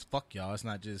saying this because fuck y'all. It's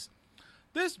not just,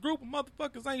 this group of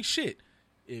motherfuckers ain't shit.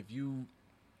 And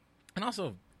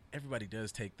also, everybody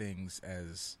does take things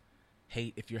as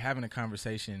hate. If you're having a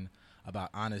conversation about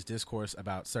honest discourse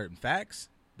about certain facts,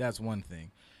 that's one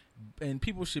thing. And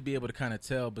people should be able to kind of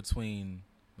tell between,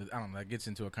 I don't know, that gets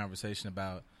into a conversation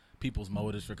about people's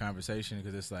motives for conversation,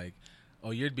 because it's like,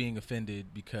 oh, you're being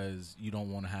offended because you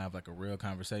don't want to have like a real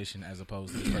conversation, as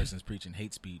opposed to this person's preaching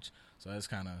hate speech. So it's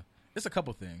kind of, it's a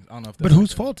couple things. I don't know if that's but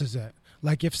whose fault is that?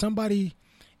 Like,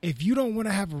 if you don't want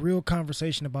to have a real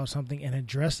conversation about something and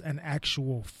address an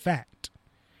actual fact,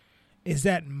 is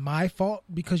that my fault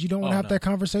because you don't want to have that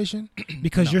conversation?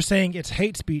 Because you're saying it's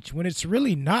hate speech when it's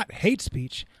really not hate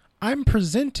speech. I'm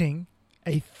presenting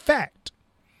a fact,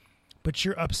 but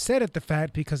you're upset at the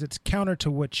fact because it's counter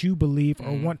to what you believe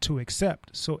or want to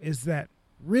accept. So is that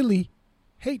really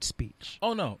hate speech?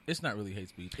 Oh, no, it's not really hate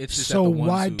speech. It's just so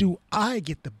why do I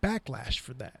get the backlash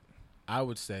for that? I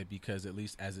would say because, at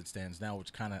least as it stands now,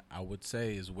 which kind of I would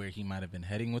say is where he might have been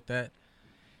heading with that,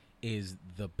 is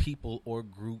the people or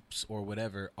groups or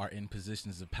whatever are in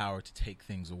positions of power to take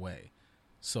things away.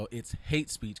 So it's hate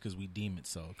speech because we deem it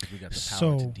so, because we got the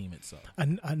power to deem it so.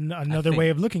 Another way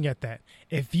of looking at that,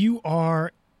 if you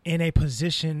are in a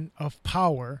position of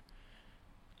power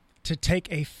to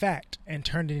take a fact and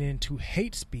turn it into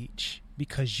hate speech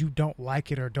because you don't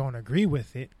like it or don't agree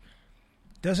with it,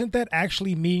 doesn't that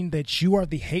actually mean that you are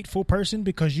the hateful person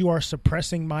because you are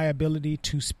suppressing my ability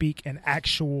to speak an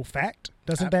actual fact?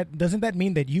 Doesn't that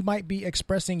mean that you might be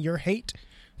expressing your hate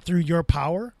through your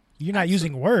power? You're not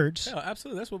using words. Yeah,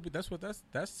 absolutely.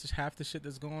 That's half the shit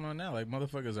that's going on now. Like,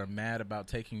 motherfuckers are mad about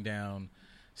taking down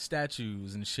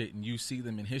statues and shit, and you see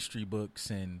them in history books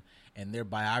and their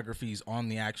biographies on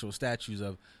the actual statues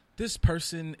of, this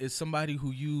person is somebody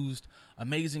who used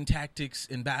amazing tactics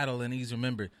in battle and he's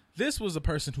remembered. This was a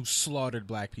person who slaughtered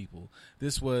black people.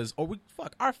 This was,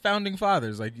 our founding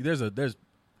fathers. Like, there's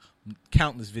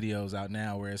countless videos out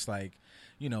now where it's like,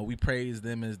 you know, we praise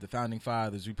them as the founding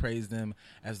fathers. We praise them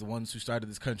as the ones who started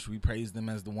this country. We praise them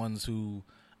as the ones who,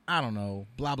 I don't know,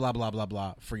 blah, blah, blah, blah,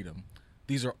 blah, freedom.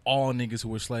 These are all niggas who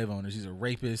were slave owners. These are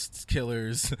rapists,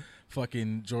 killers,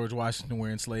 fucking George Washington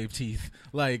wearing slave teeth.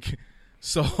 Like,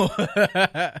 so,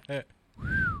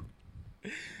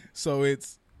 so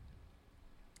it's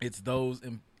those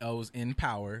in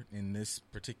power in this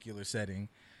particular setting.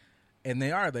 And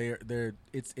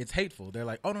it's hateful. They're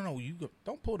like, oh, no, you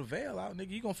don't pull the veil out,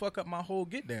 nigga. You gonna fuck up my whole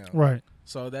get down. Right.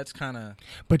 So that's kind of.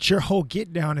 But your whole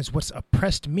get down is what's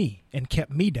oppressed me and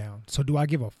kept me down. So do I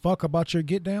give a fuck about your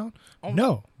get down? Oh,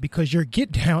 no, because your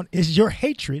get down is your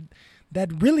hatred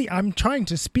that really I'm trying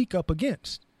to speak up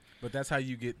against. But that's how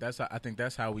you get. I think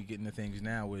that's how we get into things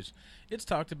now, which it's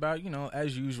talked about. You know,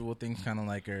 as usual, things kind of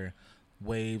like are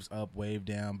waves up, wave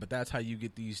down. But that's how you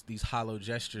get these hollow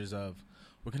gestures of,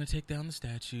 we're going to take down the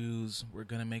statues. We're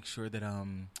going to make sure that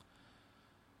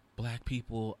black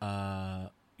people, or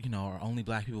only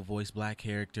black people voice black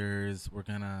characters. We're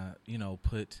going to,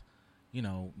 put,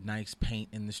 nice paint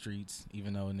in the streets,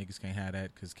 even though niggas can't have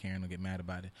that because Karen will get mad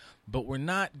about it. But we're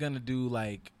not going to do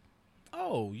like,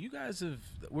 oh, you guys have,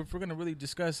 we're going to really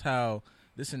discuss how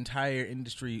this entire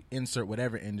industry, insert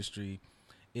whatever industry,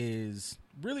 is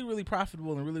really, really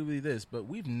profitable and really, really this. But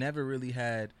we've never really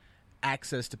had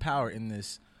access to power in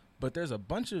this, but there's a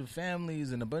bunch of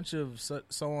families and a bunch of so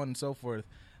on and so forth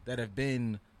that have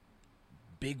been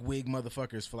big wig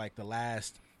motherfuckers for like the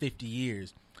last 50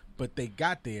 years, but they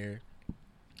got there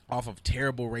off of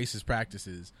terrible racist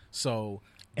practices. So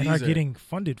and are getting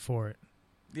funded for it.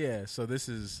 Yeah. So this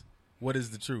is, what is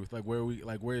the truth? Like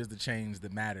where is the change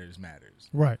that matters?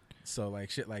 Right. So like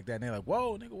shit like that. And they're like,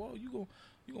 whoa, nigga, whoa, you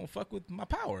gonna fuck with my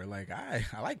power. Like I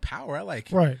like power. I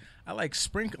like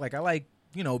sprinkle. Like I like,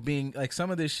 being like, some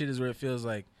of this shit is where it feels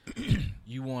like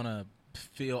you want to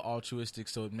feel altruistic,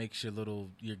 so it makes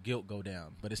your guilt go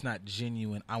down, but it's not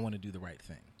genuine. I want to do the right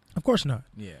thing. Of course not.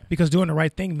 Yeah. Because doing the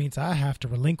right thing means I have to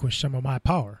relinquish some of my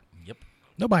power. Yep.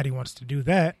 Nobody wants to do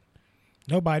that.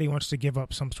 Nobody wants to give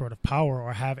up some sort of power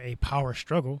or have a power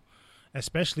struggle,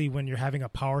 especially when you're having a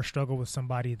power struggle with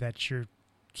somebody that you're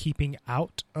keeping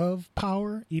out of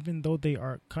power, even though they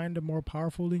are kind of more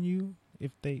powerful than you,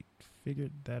 if they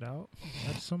figured that out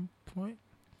at some point.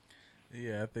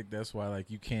 Yeah, I think that's why, like,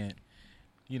 you can't,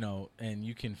 and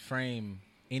you can frame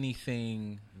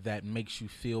anything that makes you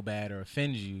feel bad or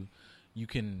offends you. You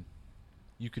can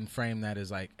frame that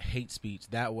as like hate speech.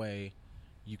 That way,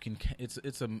 you can.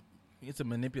 It's a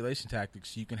manipulation tactic,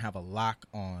 so you can have a lock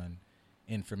on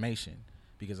information.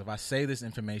 Because if I say this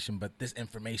information, but this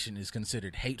information is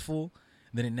considered hateful,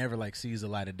 then it never like sees the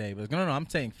light of day. But no, I'm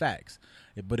saying facts.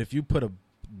 But if you put a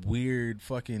weird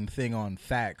fucking thing on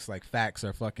facts, like facts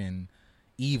are fucking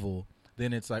evil,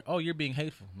 then it's like, oh, you're being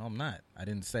hateful. No, I'm not. I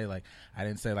didn't say like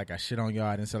I shit on y'all.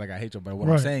 I didn't say like I hate y'all. But what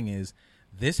I'm saying is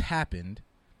this happened,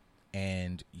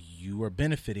 and you are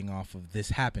benefiting off of this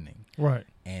happening. Right.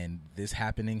 And this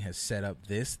happening has set up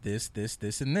this,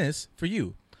 and this for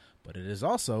you. But it has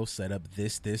also set up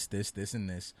this, and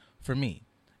this for me.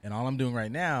 And all I'm doing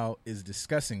right now is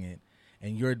discussing it,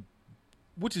 and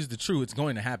which is the true, it's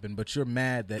going to happen, but you're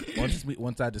mad that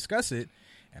once I discuss it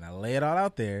and I lay it all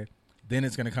out there, then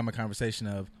it's going to come a conversation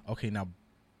of, okay, now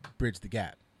bridge the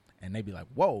gap. And they be like,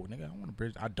 whoa, nigga, I want to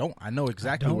bridge. I know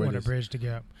exactly where it is. I don't want to bridge the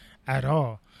gap at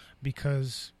all,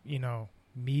 because, you know,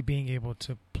 me being able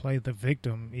to play the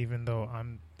victim, even though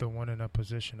I'm the one in a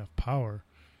position of power,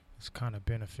 is kind of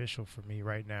beneficial for me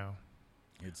right now.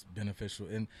 It's beneficial.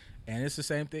 And it's the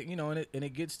same thing, you know, and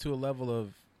it gets to a level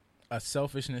of a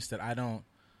selfishness that I don't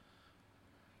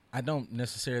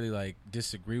necessarily like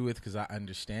disagree with, because I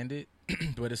understand it,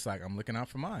 but it's like I'm looking out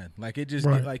for mine. Like it just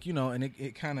like, you know, and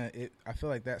it kind of I feel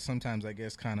like that sometimes, I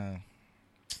guess, kind of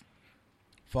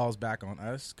falls back on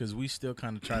us, because we still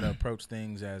kind of try to approach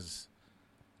things as,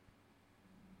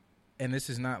 and this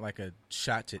is not like a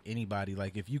shot to anybody.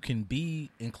 Like if you can be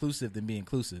inclusive, then be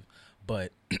inclusive.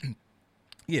 But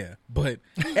yeah, but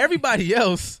everybody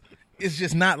else is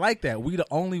just not like that. We the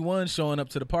only ones showing up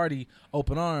to the party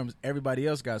open arms. Everybody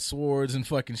else got swords and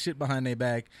fucking shit behind their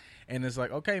back. And it's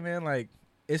like, okay, man, like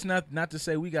it's not to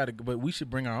say we got to, but we should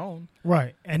bring our own.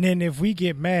 Right. And then if we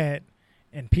get mad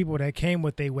and people that came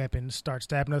with their weapons start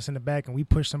stabbing us in the back and we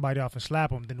push somebody off and slap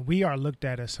them, then we are looked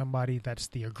at as somebody that's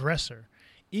the aggressor,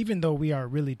 even though we are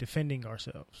really defending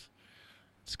ourselves.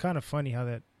 It's kind of funny how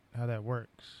that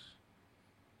works.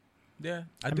 Yeah.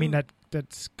 I mean,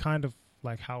 that's kind of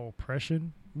like how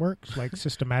oppression works, like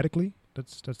systematically.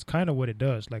 That's kind of what it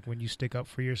does. Like when you stick up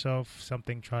for yourself,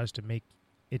 something tries to make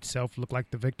itself look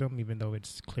like the victim, even though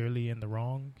it's clearly in the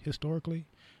wrong historically.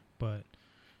 But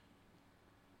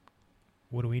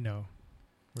what do we know?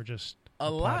 We're just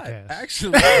a lot, podcast.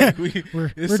 Actually. we're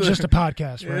just a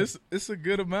podcast, right? It's a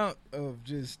good amount of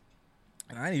just,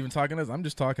 and I ain't even talking us. I'm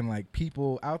just talking like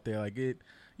people out there. Like it,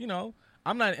 you know.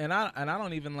 I'm not, and I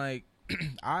don't even like.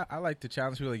 I like to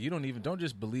challenge people. Like, you don't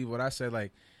just believe what I say,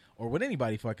 like, or what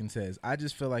anybody fucking says. I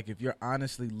just feel like if you're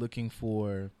honestly looking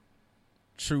for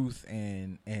truth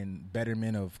and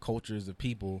betterment of cultures of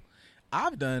people,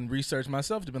 I've done research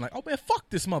myself to be like, oh man, fuck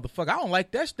this motherfucker. I don't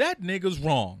like that. That nigga's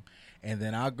wrong. And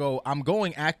then I'm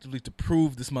going actively to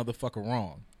prove this motherfucker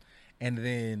wrong. And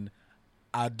then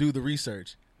I do the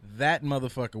research. That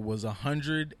motherfucker was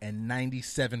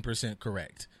 197%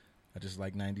 correct. I just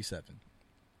like 97.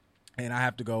 And I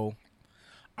have to go,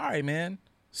 all right, man.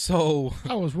 So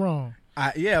I was wrong.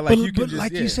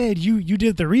 You said, you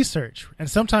did the research, and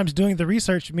sometimes doing the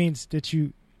research means that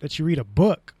you read a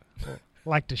book,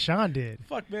 like Deshaun did.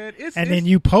 Fuck, man. Then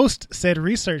you post said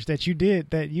research that you did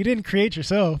that you didn't create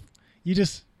yourself. You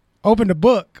just opened a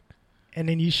book, and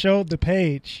then you showed the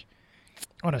page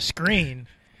on a screen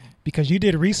because you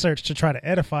did research to try to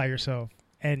edify yourself,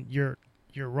 and you're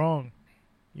wrong.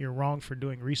 You're wrong for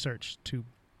doing research to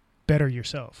better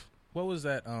yourself. What was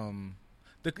that?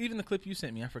 Even the clip you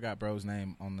sent me, I forgot bro's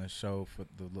name on the show for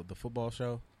the football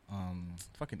show,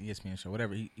 fucking ESPN show,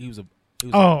 whatever. He was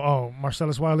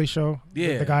Marcellus Wiley show.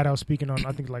 Yeah, the guy that was speaking on,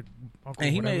 I think like Uncle.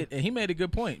 And he made a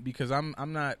good point, because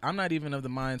I'm not even of the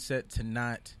mindset to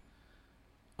not,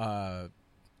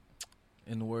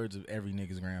 in the words of every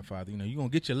nigga's grandfather, you know, you gonna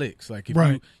get your licks. Like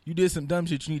if you did some dumb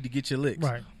shit, you need to get your licks.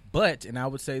 Right. But, and I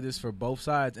would say this for both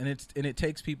sides, and it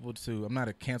takes people to, I'm not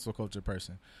a cancel culture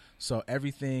person, so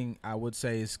everything I would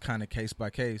say is kind of case by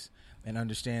case, and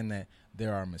understand that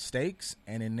there are mistakes,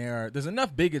 and then there's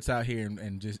enough bigots out here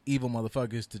and just evil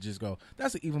motherfuckers to just go,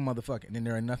 that's an evil motherfucker, and then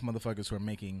there are enough motherfuckers who are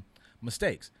making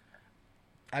mistakes.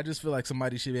 I just feel like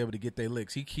somebody should be able to get their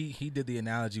licks. He did the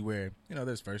analogy where, you know,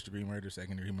 there's first degree murder,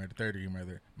 second degree murder, third degree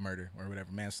murder, or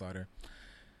whatever, manslaughter.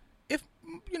 If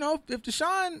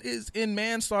Deshaun is in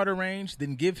manslaughter range,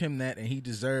 then give him that, and he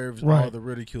deserves all the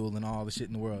ridicule and all the shit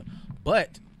in the world.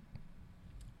 But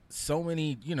so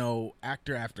many, you know,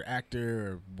 actor after actor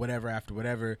or whatever after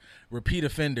whatever, repeat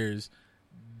offenders,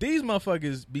 these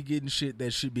motherfuckers be getting shit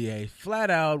that should be a flat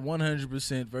out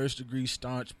 100% first degree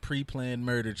staunch pre-planned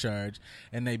murder charge,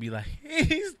 and they be like,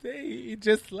 he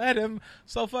just let him.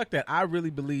 So fuck that. I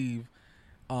really believe.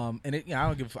 I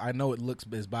know it looks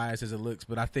as biased as it looks,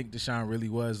 but I think Deshaun really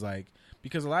was like,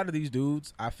 because a lot of these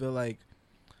dudes, I feel like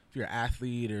if you're an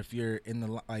athlete or if you're in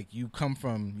the, like, you're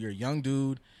a young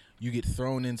dude, you get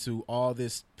thrown into all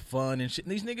this fun and shit.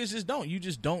 And these niggas you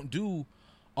just don't do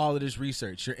all of this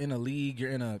research. You're in a league,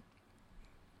 you're in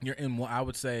what I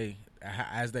would say,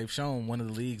 as they've shown, one of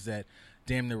the leagues that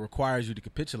damn near requires you to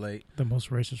capitulate. The most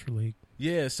racist league.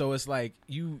 Yeah, so it's like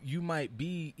you might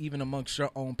be even amongst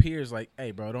your own peers like,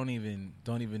 hey, bro, don't even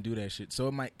do that shit. So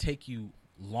it might take you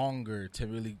longer to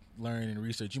really learn and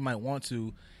research. You might want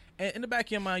to, and in the back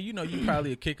of your mind, you know, you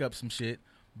probably kick up some shit,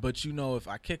 but you know, if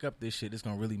I kick up this shit, it's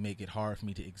gonna really make it hard for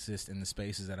me to exist in the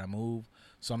spaces that I move.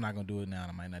 So I'm not gonna do it now,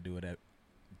 and I might not do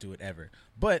it ever.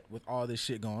 But with all this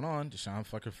shit going on, Deshaun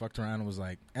fucked around and was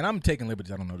like, and I'm taking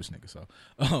liberties. I don't know this nigga,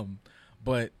 so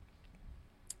but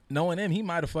knowing him, he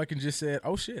might have fucking just said,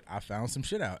 "Oh shit, I found some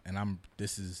shit out," and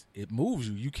it moves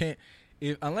you. You can't.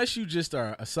 Unless you just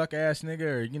are a suck ass nigga,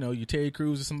 or you know, you Terry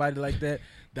Crews or somebody like that,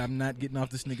 I'm not getting off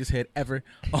this nigga's head ever.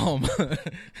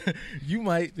 You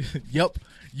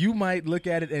might look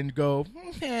at it and go,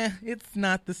 it's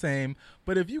not the same.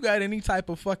 But if you got any type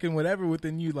of fucking whatever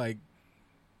within you, like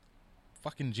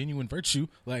fucking genuine virtue,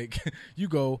 like you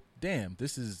go, damn,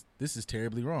 this is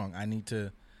terribly wrong. I need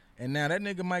to, and now that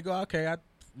nigga might go, okay,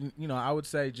 I would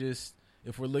say just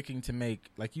if we're looking to make,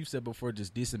 like you said before,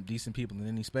 just decent people in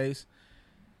any space.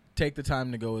 Take the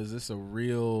time to go, is this a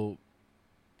real,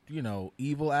 you know,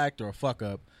 evil act or a fuck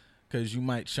up? Because you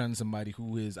might shun somebody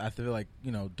who is, I feel like,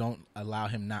 you know, don't allow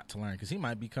him not to learn. Because he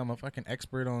might become a fucking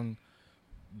expert on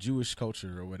Jewish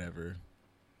culture or whatever.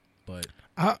 But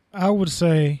I would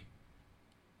say,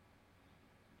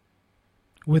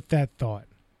 with that thought,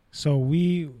 so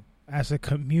we, as a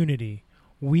community,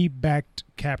 we backed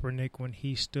Kaepernick when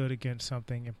he stood against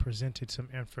something and presented some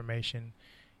information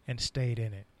and stayed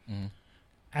in it. Mm-hmm.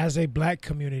 As a black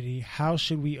community, how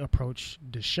should we approach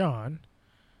Deshaun,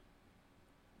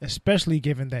 especially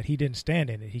given that he didn't stand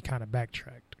in it? He kind of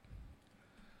backtracked.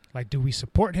 Like, do we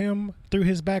support him through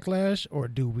his backlash, or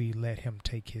do we let him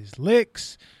take his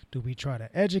licks? Do we try to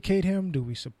educate him? Do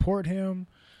we support him?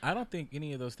 I don't think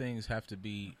any of those things have to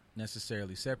be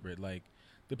necessarily separate. Like,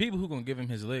 the people who going to give him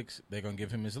his licks, they're going to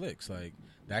give him his licks. Like,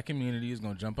 that community is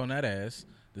going to jump on that ass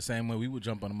the same way we would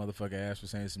jump on a motherfucker ass for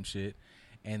saying some shit.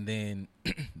 And then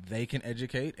they can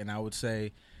educate. And I would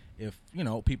say if, you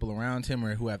know, people around him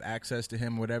or who have access to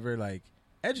him, whatever, like,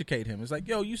 educate him. It's like,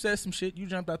 yo, you said some shit. You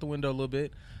jumped out the window a little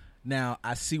bit. Now,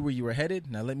 I see where you were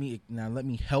headed. Now let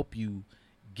me help you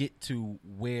get to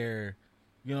where,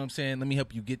 you know what I'm saying? Let me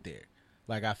help you get there.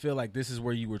 Like, I feel like this is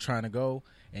where you were trying to go.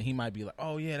 And he might be like,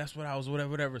 oh, yeah, that's what I was,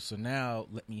 whatever. So now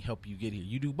let me help you get here.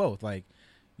 You do both. Like,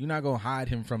 you're not going to hide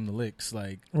him from the licks.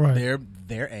 Like, right.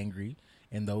 They're angry.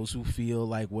 And those who feel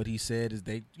like what he said is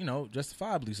they, you know,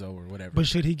 justifiably so or whatever. But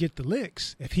should he get the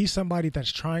licks? If he's somebody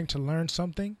that's trying to learn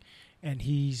something and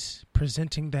he's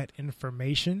presenting that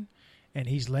information and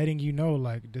he's letting you know,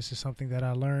 like, this is something that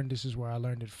I learned, this is where I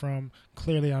learned it from.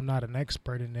 Clearly, I'm not an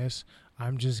expert in this.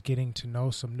 I'm just getting to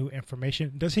know some new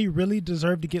information. Does he really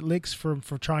deserve to get licks for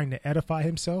trying to edify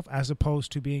himself as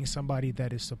opposed to being somebody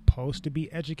that is supposed to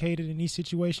be educated in these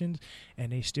situations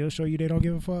and they still show you they don't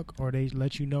give a fuck, or they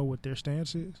let you know what their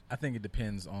stance is? I think it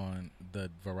depends on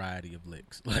the variety of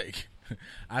licks. Like,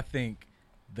 I think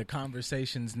the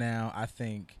conversations now, I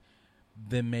think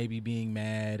them maybe being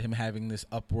mad, him having this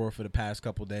uproar for the past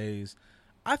couple days,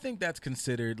 I think that's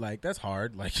considered, like, that's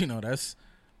hard. Like, you know, that's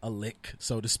a lick,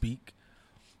 so to speak.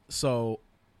 So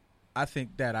I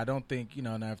think that, I don't think, you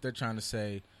know, now if they're trying to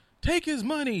say, take his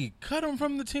money, cut him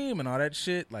from the team and all that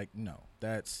shit, like, no,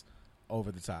 that's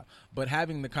over the top. But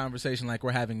having the conversation like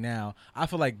we're having now, I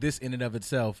feel like this in and of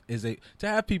itself is to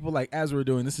have people like, as we're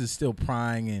doing, this is still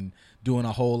prying and doing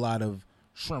a whole lot of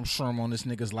shrum on this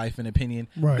nigga's life and opinion.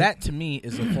 Right. That to me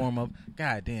is a form of,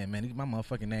 God damn, man, my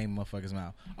motherfucking name in motherfucker's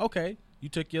mouth. Okay, you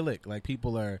took your lick. Like,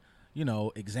 people are, you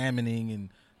know, examining and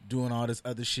doing all this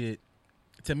other shit.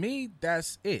 To me,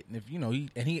 that's it. And if, you know,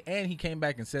 he came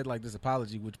back and said like this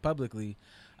apology, which publicly,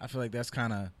 I feel like that's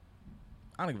kind of,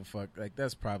 I don't give a fuck. Like,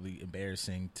 that's probably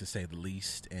embarrassing to say the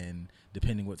least. And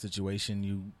depending what situation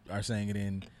you are saying it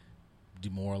in,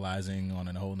 demoralizing on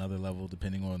a whole nother level,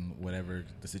 depending on whatever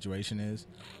the situation is.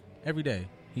 Every day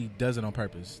he does it on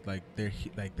purpose. Like,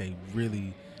 they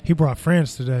really. He brought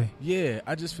friends today. Yeah,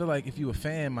 I just feel like if you a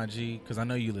fan, my G, because I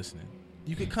know you listening,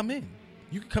 you could come in.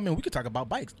 You could come in. We could talk about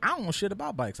bikes. I don't know shit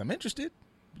about bikes. I'm interested.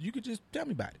 You could just tell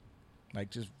me about it. Like,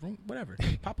 just whatever.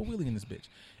 Pop a wheelie in this bitch.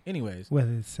 Anyways.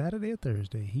 Whether it's Saturday or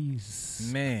Thursday,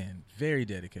 he's... Man, very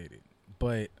dedicated.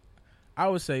 But I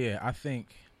would say, yeah,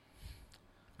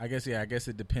 I guess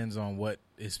it depends on what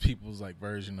is people's, like,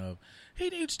 version of, he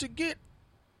needs to get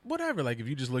whatever. Like, if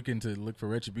you just look for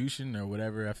retribution or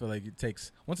whatever, I feel like it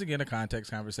takes, once again, a context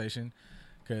conversation.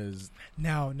 Because...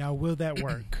 Now, will that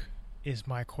work is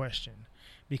my question.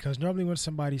 Because normally when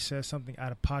somebody says something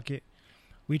out of pocket,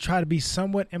 we try to be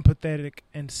somewhat empathetic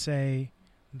and say,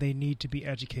 they need to be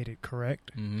educated,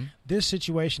 correct? Mm-hmm. This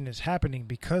situation is happening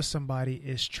because somebody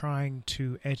is trying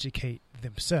to educate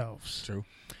themselves. True.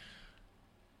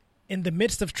 In the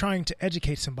midst of trying to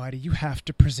educate somebody, you have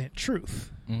to present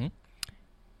truth. Mm-hmm.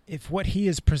 If what he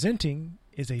is presenting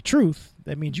is a truth,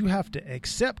 that means you have to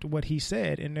accept what he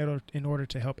said in order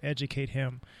to help educate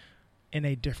him in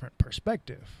a different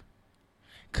perspective.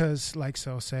 Because, like,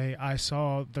 so say I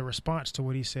saw the response to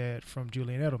what he said from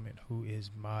Julian Edelman, who is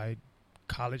my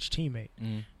college teammate.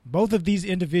 Both of these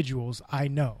individuals I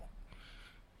know.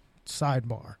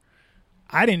 Sidebar.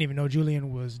 I didn't even know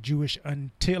Julian was Jewish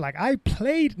until, like, I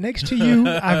played next to you.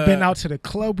 I've been out to the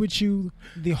club with you,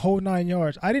 the whole 9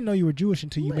 yards. I didn't know you were Jewish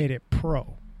until you made it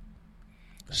pro.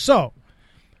 So,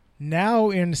 now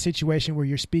in a situation where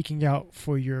you're speaking out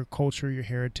for your culture, your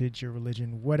heritage, your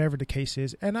religion, whatever the case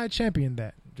is, and I champion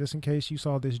that. Just in case you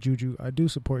saw this, Juju, I do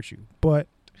support you. But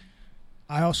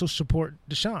I also support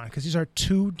Deshaun because these are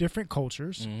two different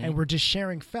cultures, and we're just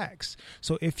sharing facts.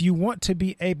 So if you want to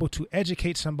be able to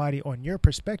educate somebody on your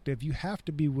perspective, you have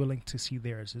to be willing to see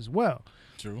theirs as well.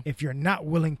 True. If you're not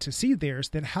willing to see theirs,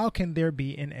 then how can there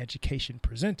be an education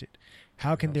presented?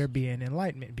 How can there be an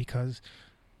enlightenment? Because,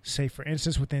 say, for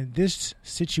instance, within this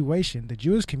situation, the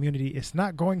Jewish community is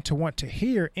not going to want to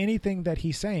hear anything that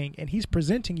he's saying, and he's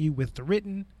presenting you with the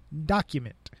written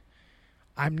document.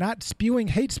 I'm not spewing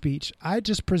hate speech. I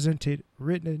just presented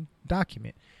written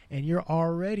document, and you're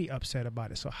already upset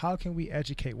about it. So how can we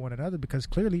educate one another? Because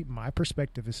clearly my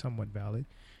perspective is somewhat valid.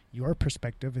 Your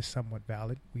perspective is somewhat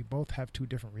valid. We both have two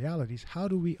different realities. How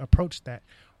do we approach that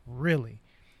really?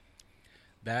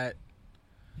 That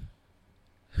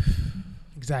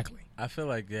Exactly. I feel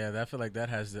like that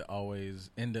has to always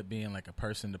end up being like a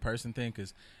person-to-person thing,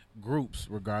 because groups,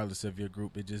 regardless of your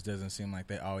group, it just doesn't seem like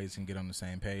they always can get on the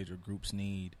same page, or groups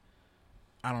need,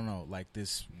 I don't know, like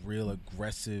this real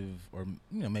aggressive or,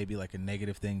 you know, maybe like a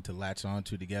negative thing to latch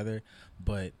onto together.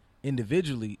 But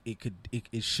individually,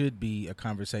 it should be a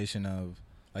conversation of,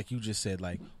 like you just said,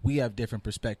 like, we have different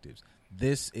perspectives.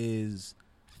 This is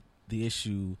the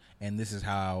issue, and this is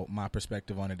how my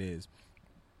perspective on it is.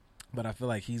 But I feel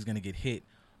like he's going to get hit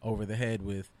over the head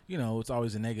with, you know, it's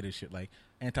always a negative shit, like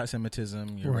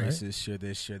anti-Semitism, you're racist, you're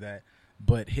this, you're that.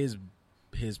 But his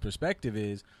perspective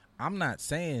is, I'm not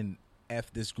saying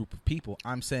F this group of people.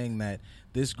 I'm saying that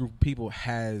this group of people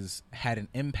has had an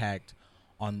impact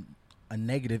on a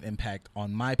negative impact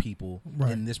on my people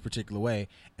in this particular way,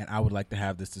 and I would like to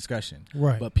have this discussion.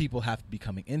 Right. But people have to be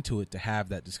coming into it to have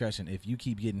that discussion. If you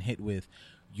keep getting hit with,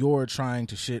 you're trying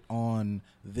to shit on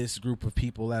this group of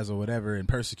people as or whatever and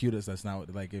persecute us, that's not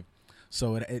what, like, if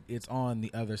so it's on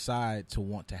the other side to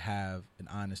want to have an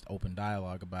honest, open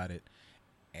dialogue about it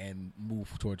and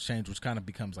move towards change, which kind of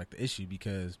becomes like the issue,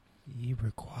 because he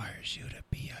requires you to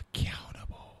be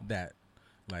accountable. That,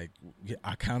 like,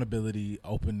 accountability,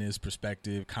 openness,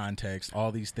 perspective, context,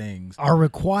 all these things are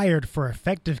required for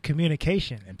effective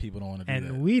communication. And people don't want to do that.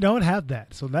 And we don't have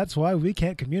that. So that's why we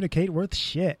can't communicate worth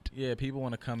shit. Yeah, people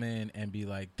want to come in and be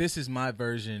like, this is my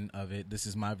version of it. This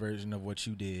is my version of what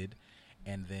you did.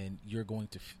 And then you're going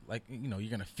to, like, you know, you're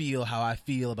going to feel how I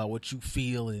feel about what you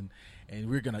feel. And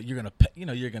you're going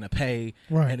to pay.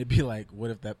 Right. And it'd be like, what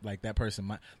if that person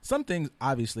might, some things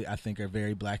obviously I think are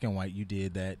very black and white. You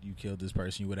did that, you killed this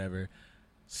person, you whatever.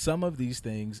 Some of these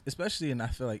things, especially, and I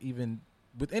feel like even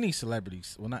with any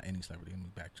celebrities, well, not any celebrity, let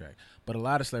me backtrack, but a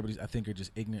lot of celebrities I think are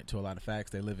just ignorant to a lot of facts.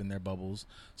 They live in their bubbles.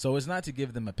 So it's not to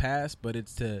give them a pass, but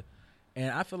it's to,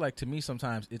 and I feel like to me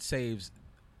sometimes it saves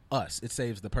us, it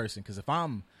saves the person, because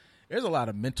there's a lot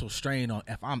of mental strain on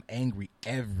if I'm angry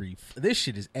this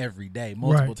shit is every day,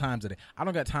 multiple times a day. I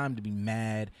don't got time to be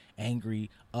mad, angry,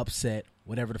 upset,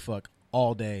 whatever the fuck,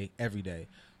 all day, every day.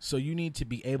 So you need to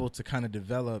be able to kind of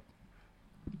develop,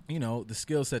 you know, the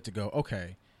skill set to go,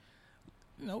 okay,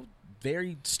 you know,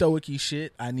 very stoic-y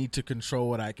shit. I need to control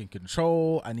what I can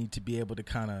control. I need to be able to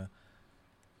kind of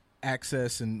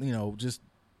access and, you know, just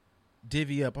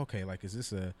divvy up, okay, like, is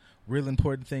this a real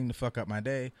important thing to fuck up my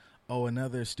day? Oh,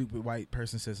 another stupid white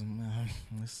person says,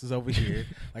 this is over here.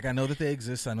 Like, I know that they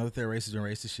exist. I know that they're racist and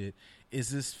racist shit. Is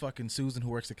this fucking Susan who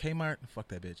works at Kmart? Fuck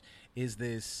that bitch. Is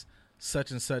this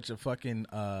such and such a fucking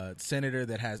senator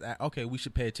that has, okay, we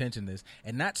should pay attention to this,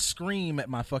 and not scream at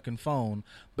my fucking phone,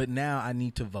 but now I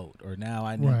need to vote, or now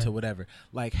I need to whatever.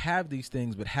 Like, have these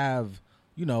things, but have,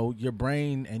 you know, your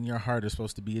brain and your heart are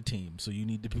supposed to be a team. So we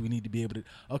need to be able to,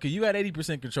 okay, you got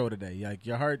 80% control today. Like,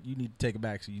 your heart, you need to take it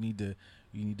back. So you need to,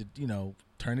 you know,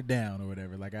 turn it down or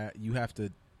whatever. Like, you have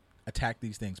to attack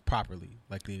these things properly,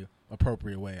 like the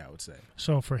appropriate way, I would say.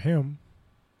 So for him,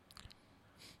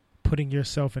 putting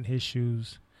yourself in his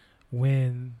shoes,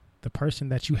 when the person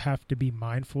that you have to be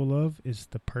mindful of is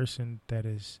the person that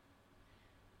is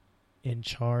in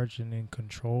charge and in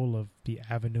control of the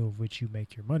avenue of which you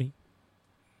make your money.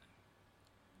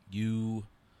 You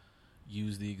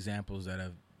use the examples that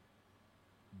have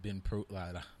been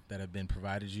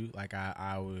provided you. Like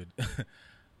I would,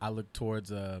 I look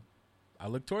towards a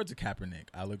Kaepernick.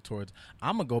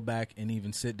 I'm gonna go back and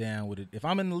even sit down with it. If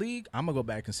I'm in the league, I'm gonna go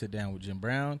back and sit down with Jim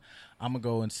Brown. I'm gonna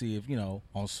go and see if,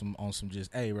 on some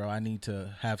just, hey bro, I need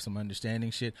to have some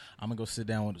understanding shit. I'm gonna go sit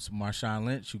down with some Marshawn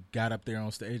Lynch, who got up there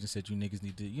on stage and said, you niggas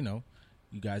need to, you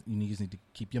niggas need to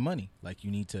keep your money. Like, you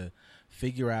need to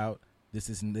figure out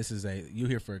you're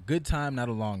here for a good time, not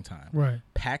a long time. Right.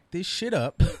 Pack this shit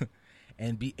up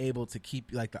and be able to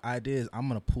keep, like, the idea is I'm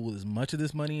gonna pull as much of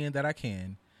this money in that I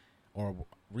can, or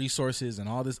resources and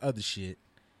all this other shit,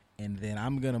 and then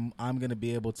I'm gonna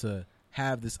be able to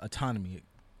have this autonomy.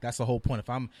 That's the whole point. If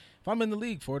I'm in the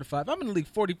league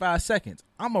 45 seconds,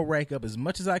 I'm gonna rank up as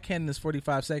much as I can in this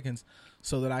 45 seconds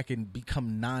so that I can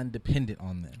become non-dependent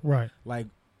on them. Right. Like,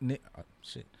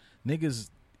 niggas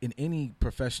in any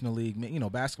professional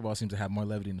league, basketball seems to have more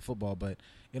levity than football, but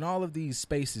in all of these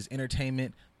spaces,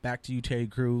 entertainment, back to you, Terry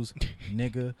Crews,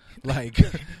 nigga, like.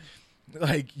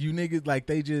 Like, you niggas, like,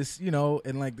 they just,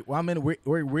 and like,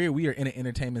 we are in an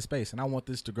entertainment space, and I want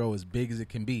this to grow as big as it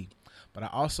can be. But I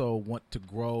also want to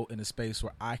grow in a space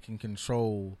where I can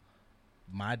control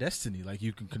my destiny. Like,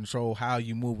 you can control how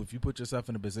you move. If you put yourself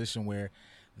in a position where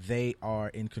they are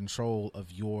in control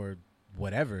of your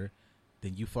whatever,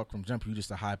 then you fuck from jump. You're just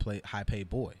a high paid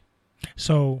boy.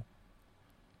 So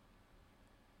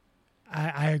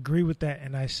I agree with that,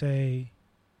 and I say,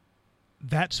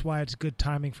 that's why it's good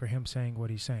timing for him saying what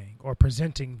he's saying, or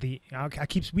presenting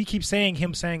we keep saying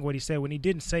him saying what he said when he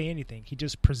didn't say anything. He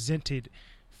just presented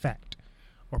fact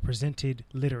or presented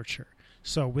literature.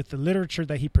 So with the literature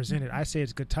that he presented, I say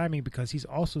it's good timing because he's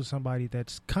also somebody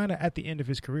that's kind of at the end of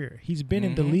his career. He's been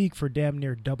in the league for damn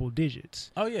near double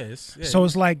digits. Oh, yes. Yeah. So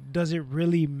it's like, does it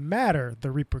really matter the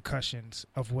repercussions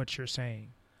of what you're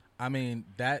saying?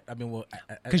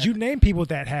 Because you name people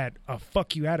that had a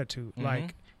fuck you attitude,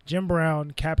 like Jim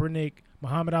Brown, Kaepernick,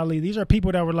 Muhammad Ali. These are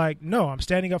people that were like, no, I'm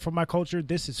standing up for my culture.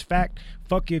 This is fact.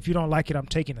 Fuck you. If you don't like it, I'm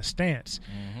taking a stance.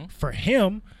 For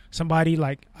him, somebody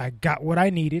like, I got what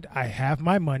I needed. I have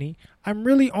my money. I'm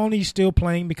really only still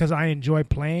playing because I enjoy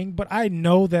playing, but I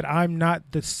know that I'm not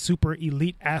the super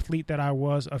elite athlete that I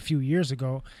was a few years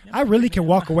ago. I really can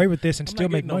walk away with this and still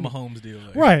make money. Mahomes deal,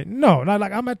 like. Right. No, not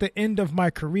like I'm at the end of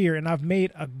my career and I've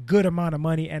made a good amount of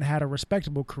money and had a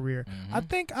respectable career. I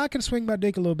think I can swing my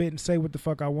dick a little bit and say what the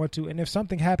fuck I want to. And if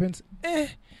something happens,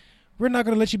 we're not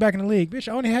going to let you back in the league.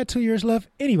 Bitch, I only had 2 years left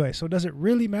anyway, so does it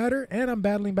really matter? And I'm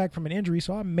battling back from an injury,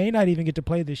 so I may not even get to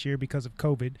play this year because of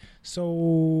COVID.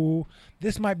 So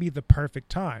this might be the perfect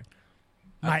time.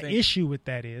 My issue with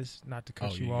that is, not to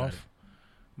cut you off,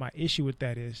 my issue with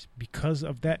that is because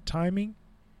of that timing,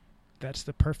 that's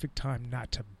the perfect time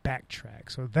not to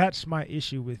backtrack. So that's my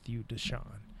issue with you,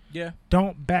 Deshaun. Yeah.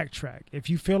 Don't backtrack. If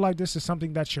you feel like this is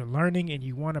something that you're learning and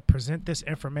you want to present this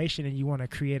information and you want to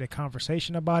create a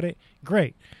conversation about it,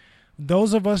 great.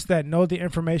 Those of us that know the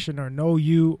information or know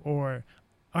you or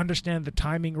understand the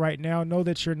timing right now, know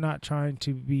that you're not trying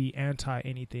to be anti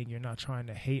anything. You're not trying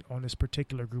to hate on this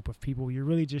particular group of people. You're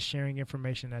really just sharing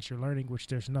information that you're learning, which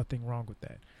there's nothing wrong with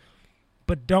that.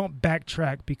 But don't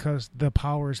backtrack because the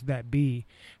powers that be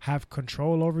have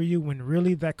control over you when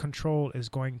really that control is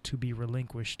going to be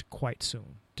relinquished quite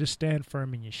soon. Just stand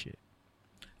firm in your shit.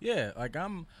 Yeah, like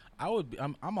I'm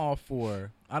all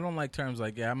for. I don't like terms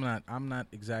like I'm not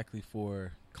exactly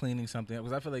for cleaning something up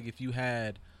because I feel like if you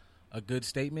had a good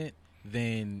statement,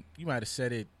 then you might have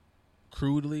said it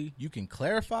crudely. You can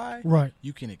clarify, right?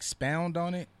 You can expound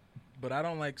on it, but I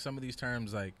don't like some of these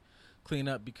terms like clean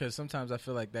up because sometimes I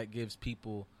feel like that gives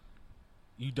people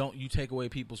you take away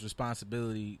people's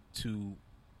responsibility to.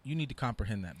 You need to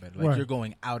comprehend that better. Like right. You're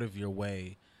going out of your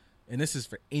way, and this is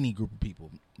for any group of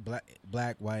people,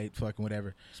 black, white, fucking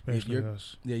whatever. Especially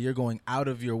us. Yeah, you're going out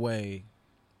of your way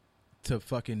to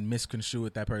fucking misconstrue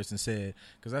what that person said.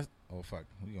 Because that's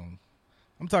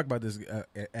I'm talking about this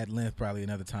at length probably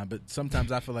another time. But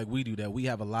sometimes I feel like we do that. We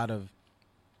have a lot of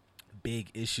big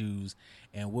issues,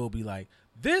 and we'll be like,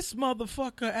 this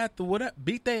motherfucker at the whatever,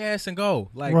 beat their ass and go.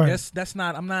 Like right. that's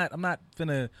not. I'm not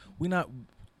finna. We not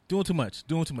doing too much.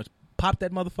 Pop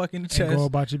that motherfucker in the chest. And go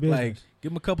about your business. Like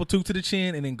Give him a couple two to the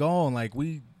chin and then go on. Like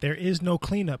there is no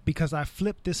cleanup because I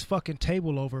flipped this fucking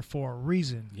table over for a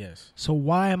reason. Yes. So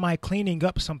why am I cleaning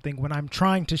up something when I'm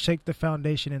trying to shake the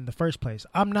foundation in the first place?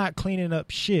 I'm not cleaning up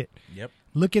shit. Yep.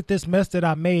 Look at this mess that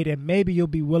I made, and maybe you'll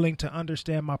be willing to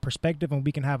understand my perspective and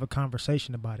we can have a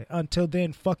conversation about it. Until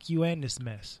then, fuck you and this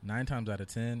mess. 9 times out of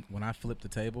 10, when I flip the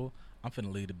table, I'm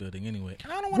finna leave the building anyway.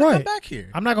 And I don't want to come back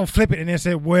here. I'm not going to flip it and then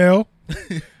say, well,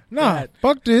 nah,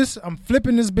 fuck this. I'm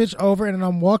flipping this bitch over and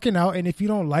I'm walking out. And if you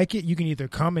don't like it, you can either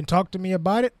come and talk to me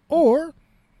about it or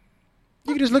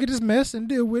you can just look at this mess and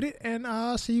deal with it. And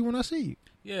I'll see you when I see you.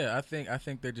 Yeah, I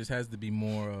think there just has to be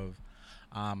more of,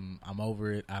 I'm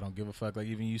over it. I don't give a fuck. Like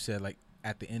even you said, like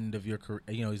at the end of your career,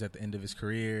 he's at the end of his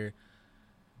career.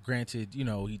 Granted,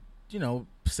 he,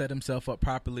 set himself up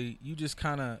properly. You just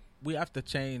we have to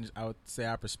change, I would say,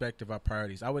 our perspective, our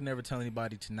priorities. I would never tell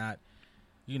anybody to not,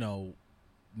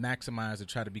 maximize or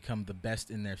try to become the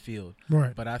best in their field.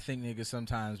 Right. But I think niggas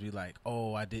sometimes be like,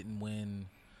 oh, I didn't win,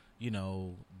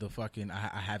 the fucking,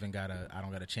 I don't got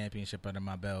a championship under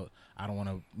my belt. I don't want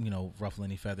to, ruffle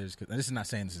any feathers. Cause this is not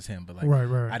saying this is him, but like,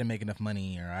 right. I didn't make enough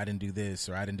money or I didn't do this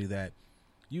or I didn't do that.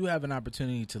 You have an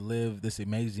opportunity to live this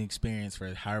amazing experience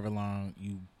for however long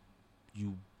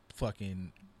you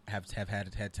fucking have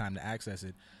had time to access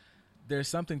it. There's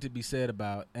something to be said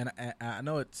about, and I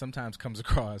know it sometimes comes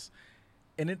across,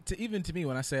 and even to me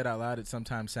when I say it out loud, it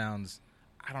sometimes sounds,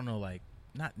 I don't know, like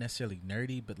not necessarily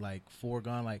nerdy, but like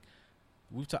foregone. Like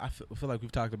I feel like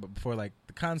we've talked about before, like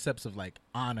the concepts of like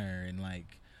honor and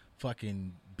like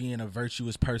fucking being a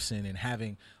virtuous person and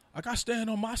having. Like I stand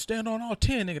on all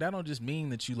 10, nigga. That don't just mean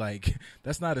that you like.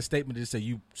 That's not a statement to say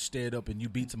you stood up and you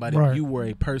beat somebody. Right. You were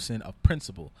a person of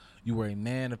principle. You were a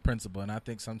man of principle. And I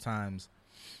think sometimes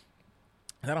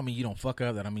that don't mean you don't fuck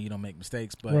up. That don't mean you don't make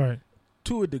mistakes. But right.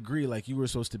 To a degree, like you were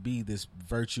supposed to be this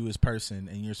virtuous person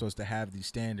and you're supposed to have these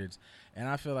standards. And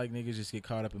I feel like niggas just get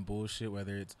caught up in bullshit,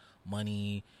 whether it's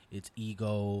money, it's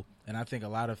ego, and I think a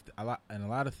lot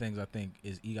of things I think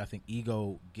is ego. I think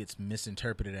ego gets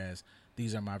misinterpreted as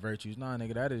these are my virtues. Nah,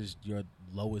 nigga, that is your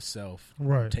lowest self,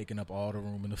 right? Taking up all the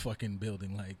room in the fucking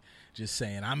building, like just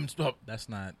saying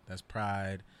that's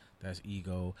pride, that's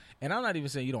ego. And I'm not even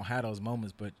saying you don't have those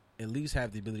moments, but at least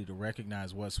have the ability to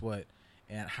recognize what's what.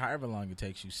 And however long it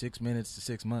takes you, 6 minutes to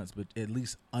 6 months, but at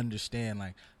least understand,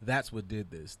 like, that's what did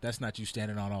this. That's not you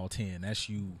standing on all 10. That's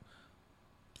you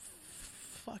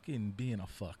fucking being a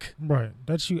fuck. Right.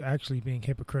 That's you actually being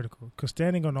hypocritical. Because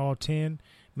standing on all 10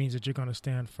 means that you're going to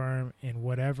stand firm in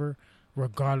whatever,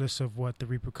 regardless of what the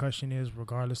repercussion is,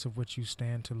 regardless of what you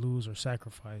stand to lose or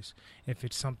sacrifice. If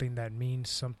it's something that means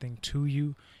something to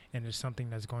you and it's something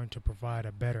that's going to provide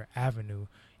a better avenue,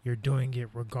 you're doing it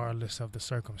regardless of the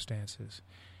circumstances.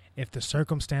 If the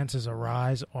circumstances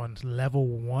arise on level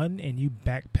 1 and you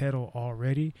backpedal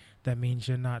already, that means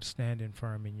you're not standing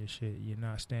firm in your shit. You're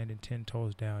not standing 10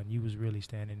 toes down. You was really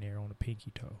standing there on a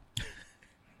pinky toe.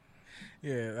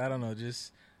 Yeah, I don't know.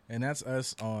 And that's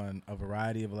us on a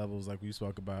variety of levels like we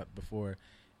spoke about before.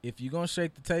 If you're going to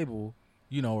shake the table,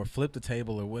 or flip the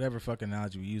table or whatever fucking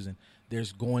analogy we're using,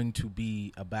 there's going to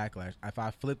be a backlash. If I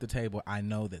flip the table, I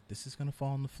know that this is going to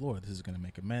fall on the floor. This is going to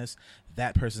make a mess.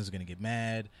 That person's going to get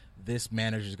mad. This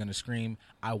manager's going to scream.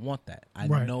 I want that. I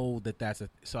know that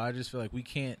so I just feel like we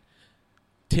can't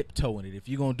tiptoe in it. If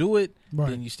you're going to do it,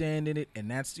 then you stand in it. And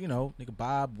that's, nigga,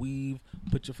 bob, weave,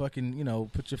 put your fucking,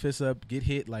 put your fists up, get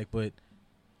hit. Like, but,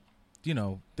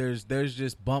 there's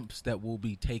just bumps that will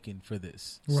be taken for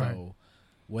this. Right. So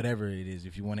whatever it is,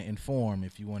 if you want to inform,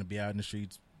 if you want to be out in the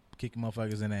streets, kicking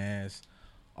motherfuckers in the ass,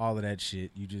 all of that shit,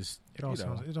 it all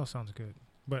sounds good.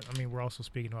 But I mean, we're also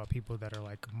speaking about people that are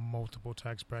like multiple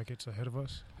tax brackets ahead of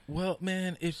us. Well,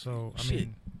 man, I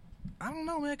don't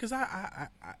know, man, because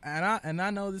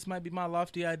I know this might be my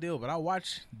lofty ideal, but I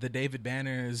watch the David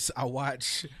Banners, I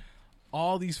watch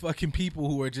all these fucking people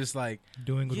who are just like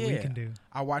doing what we can do.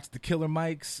 I watch the Killer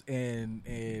Mikes and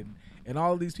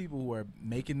all of these people who are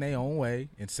making their own way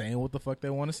and saying what the fuck they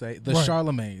want to say. The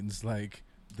Charlemagnes, like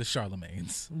the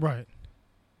Charlemagnes. Right.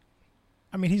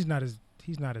 I mean, he's not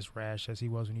as rash as he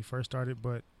was when he first started,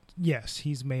 but yes,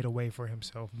 he's made a way for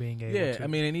himself being able to. Yeah, I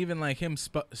mean, and even like him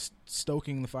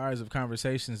stoking the fires of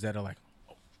conversations that are like,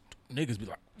 niggas be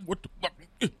like, what the fuck?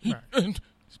 Right.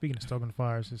 Speaking of stoking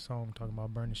fires, his song talking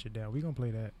about burning shit down. We're going to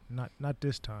play that. Not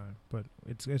this time, but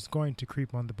it's going to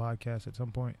creep on the podcast at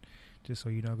some point, just so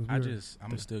you know. I'm going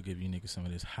to still give you niggas some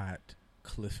of this hot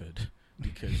Clifford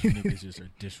because you niggas just are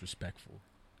disrespectful.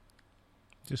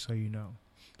 Just so you know.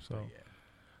 So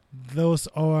those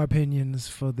are our opinions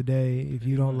for the day. If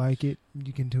you don't like it,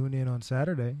 you can tune in on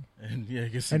Saturday. And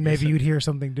get maybe you'd hear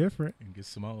something different. And get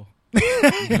some more.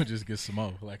 I'm gonna just get some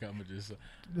more. Like I'm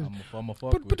gonna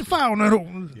fuck with Put the you. fire on that.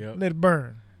 Yep. Let it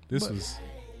burn. This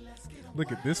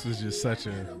was just such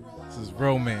a, this is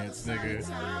romance, nigga.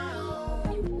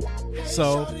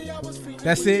 So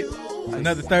that's it.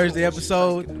 Another Thursday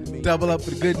episode. Double up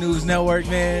for the Good News Network,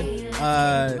 man.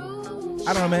 I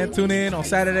don't know, man. Tune in on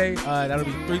Saturday. That'll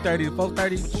be 3:30 to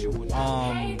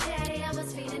 4:30.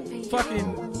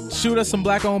 Fucking shoot us some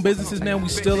black-owned businesses, man. We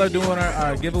still are doing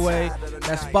our giveaway.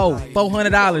 That's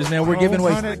 $400, man. We're giving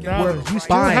away. You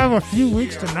still have a few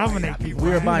weeks to nominate people.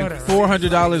 We're buying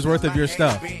 $400 worth of your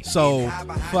stuff. So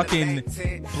fucking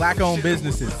black-owned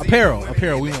businesses, apparel.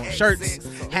 We want shirts,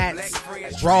 hats,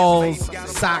 drawers,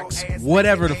 socks,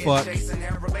 whatever the fuck.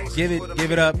 Give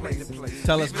it up.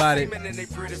 Tell us about it. And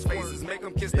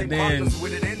then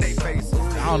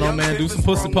I don't know, man. Do some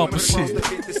pussy pump and shit.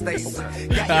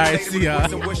 All right, see y'all.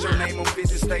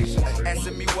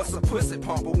 Asking me what's a pussy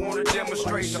pump, I want a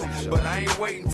demonstration, but I ain't waiting.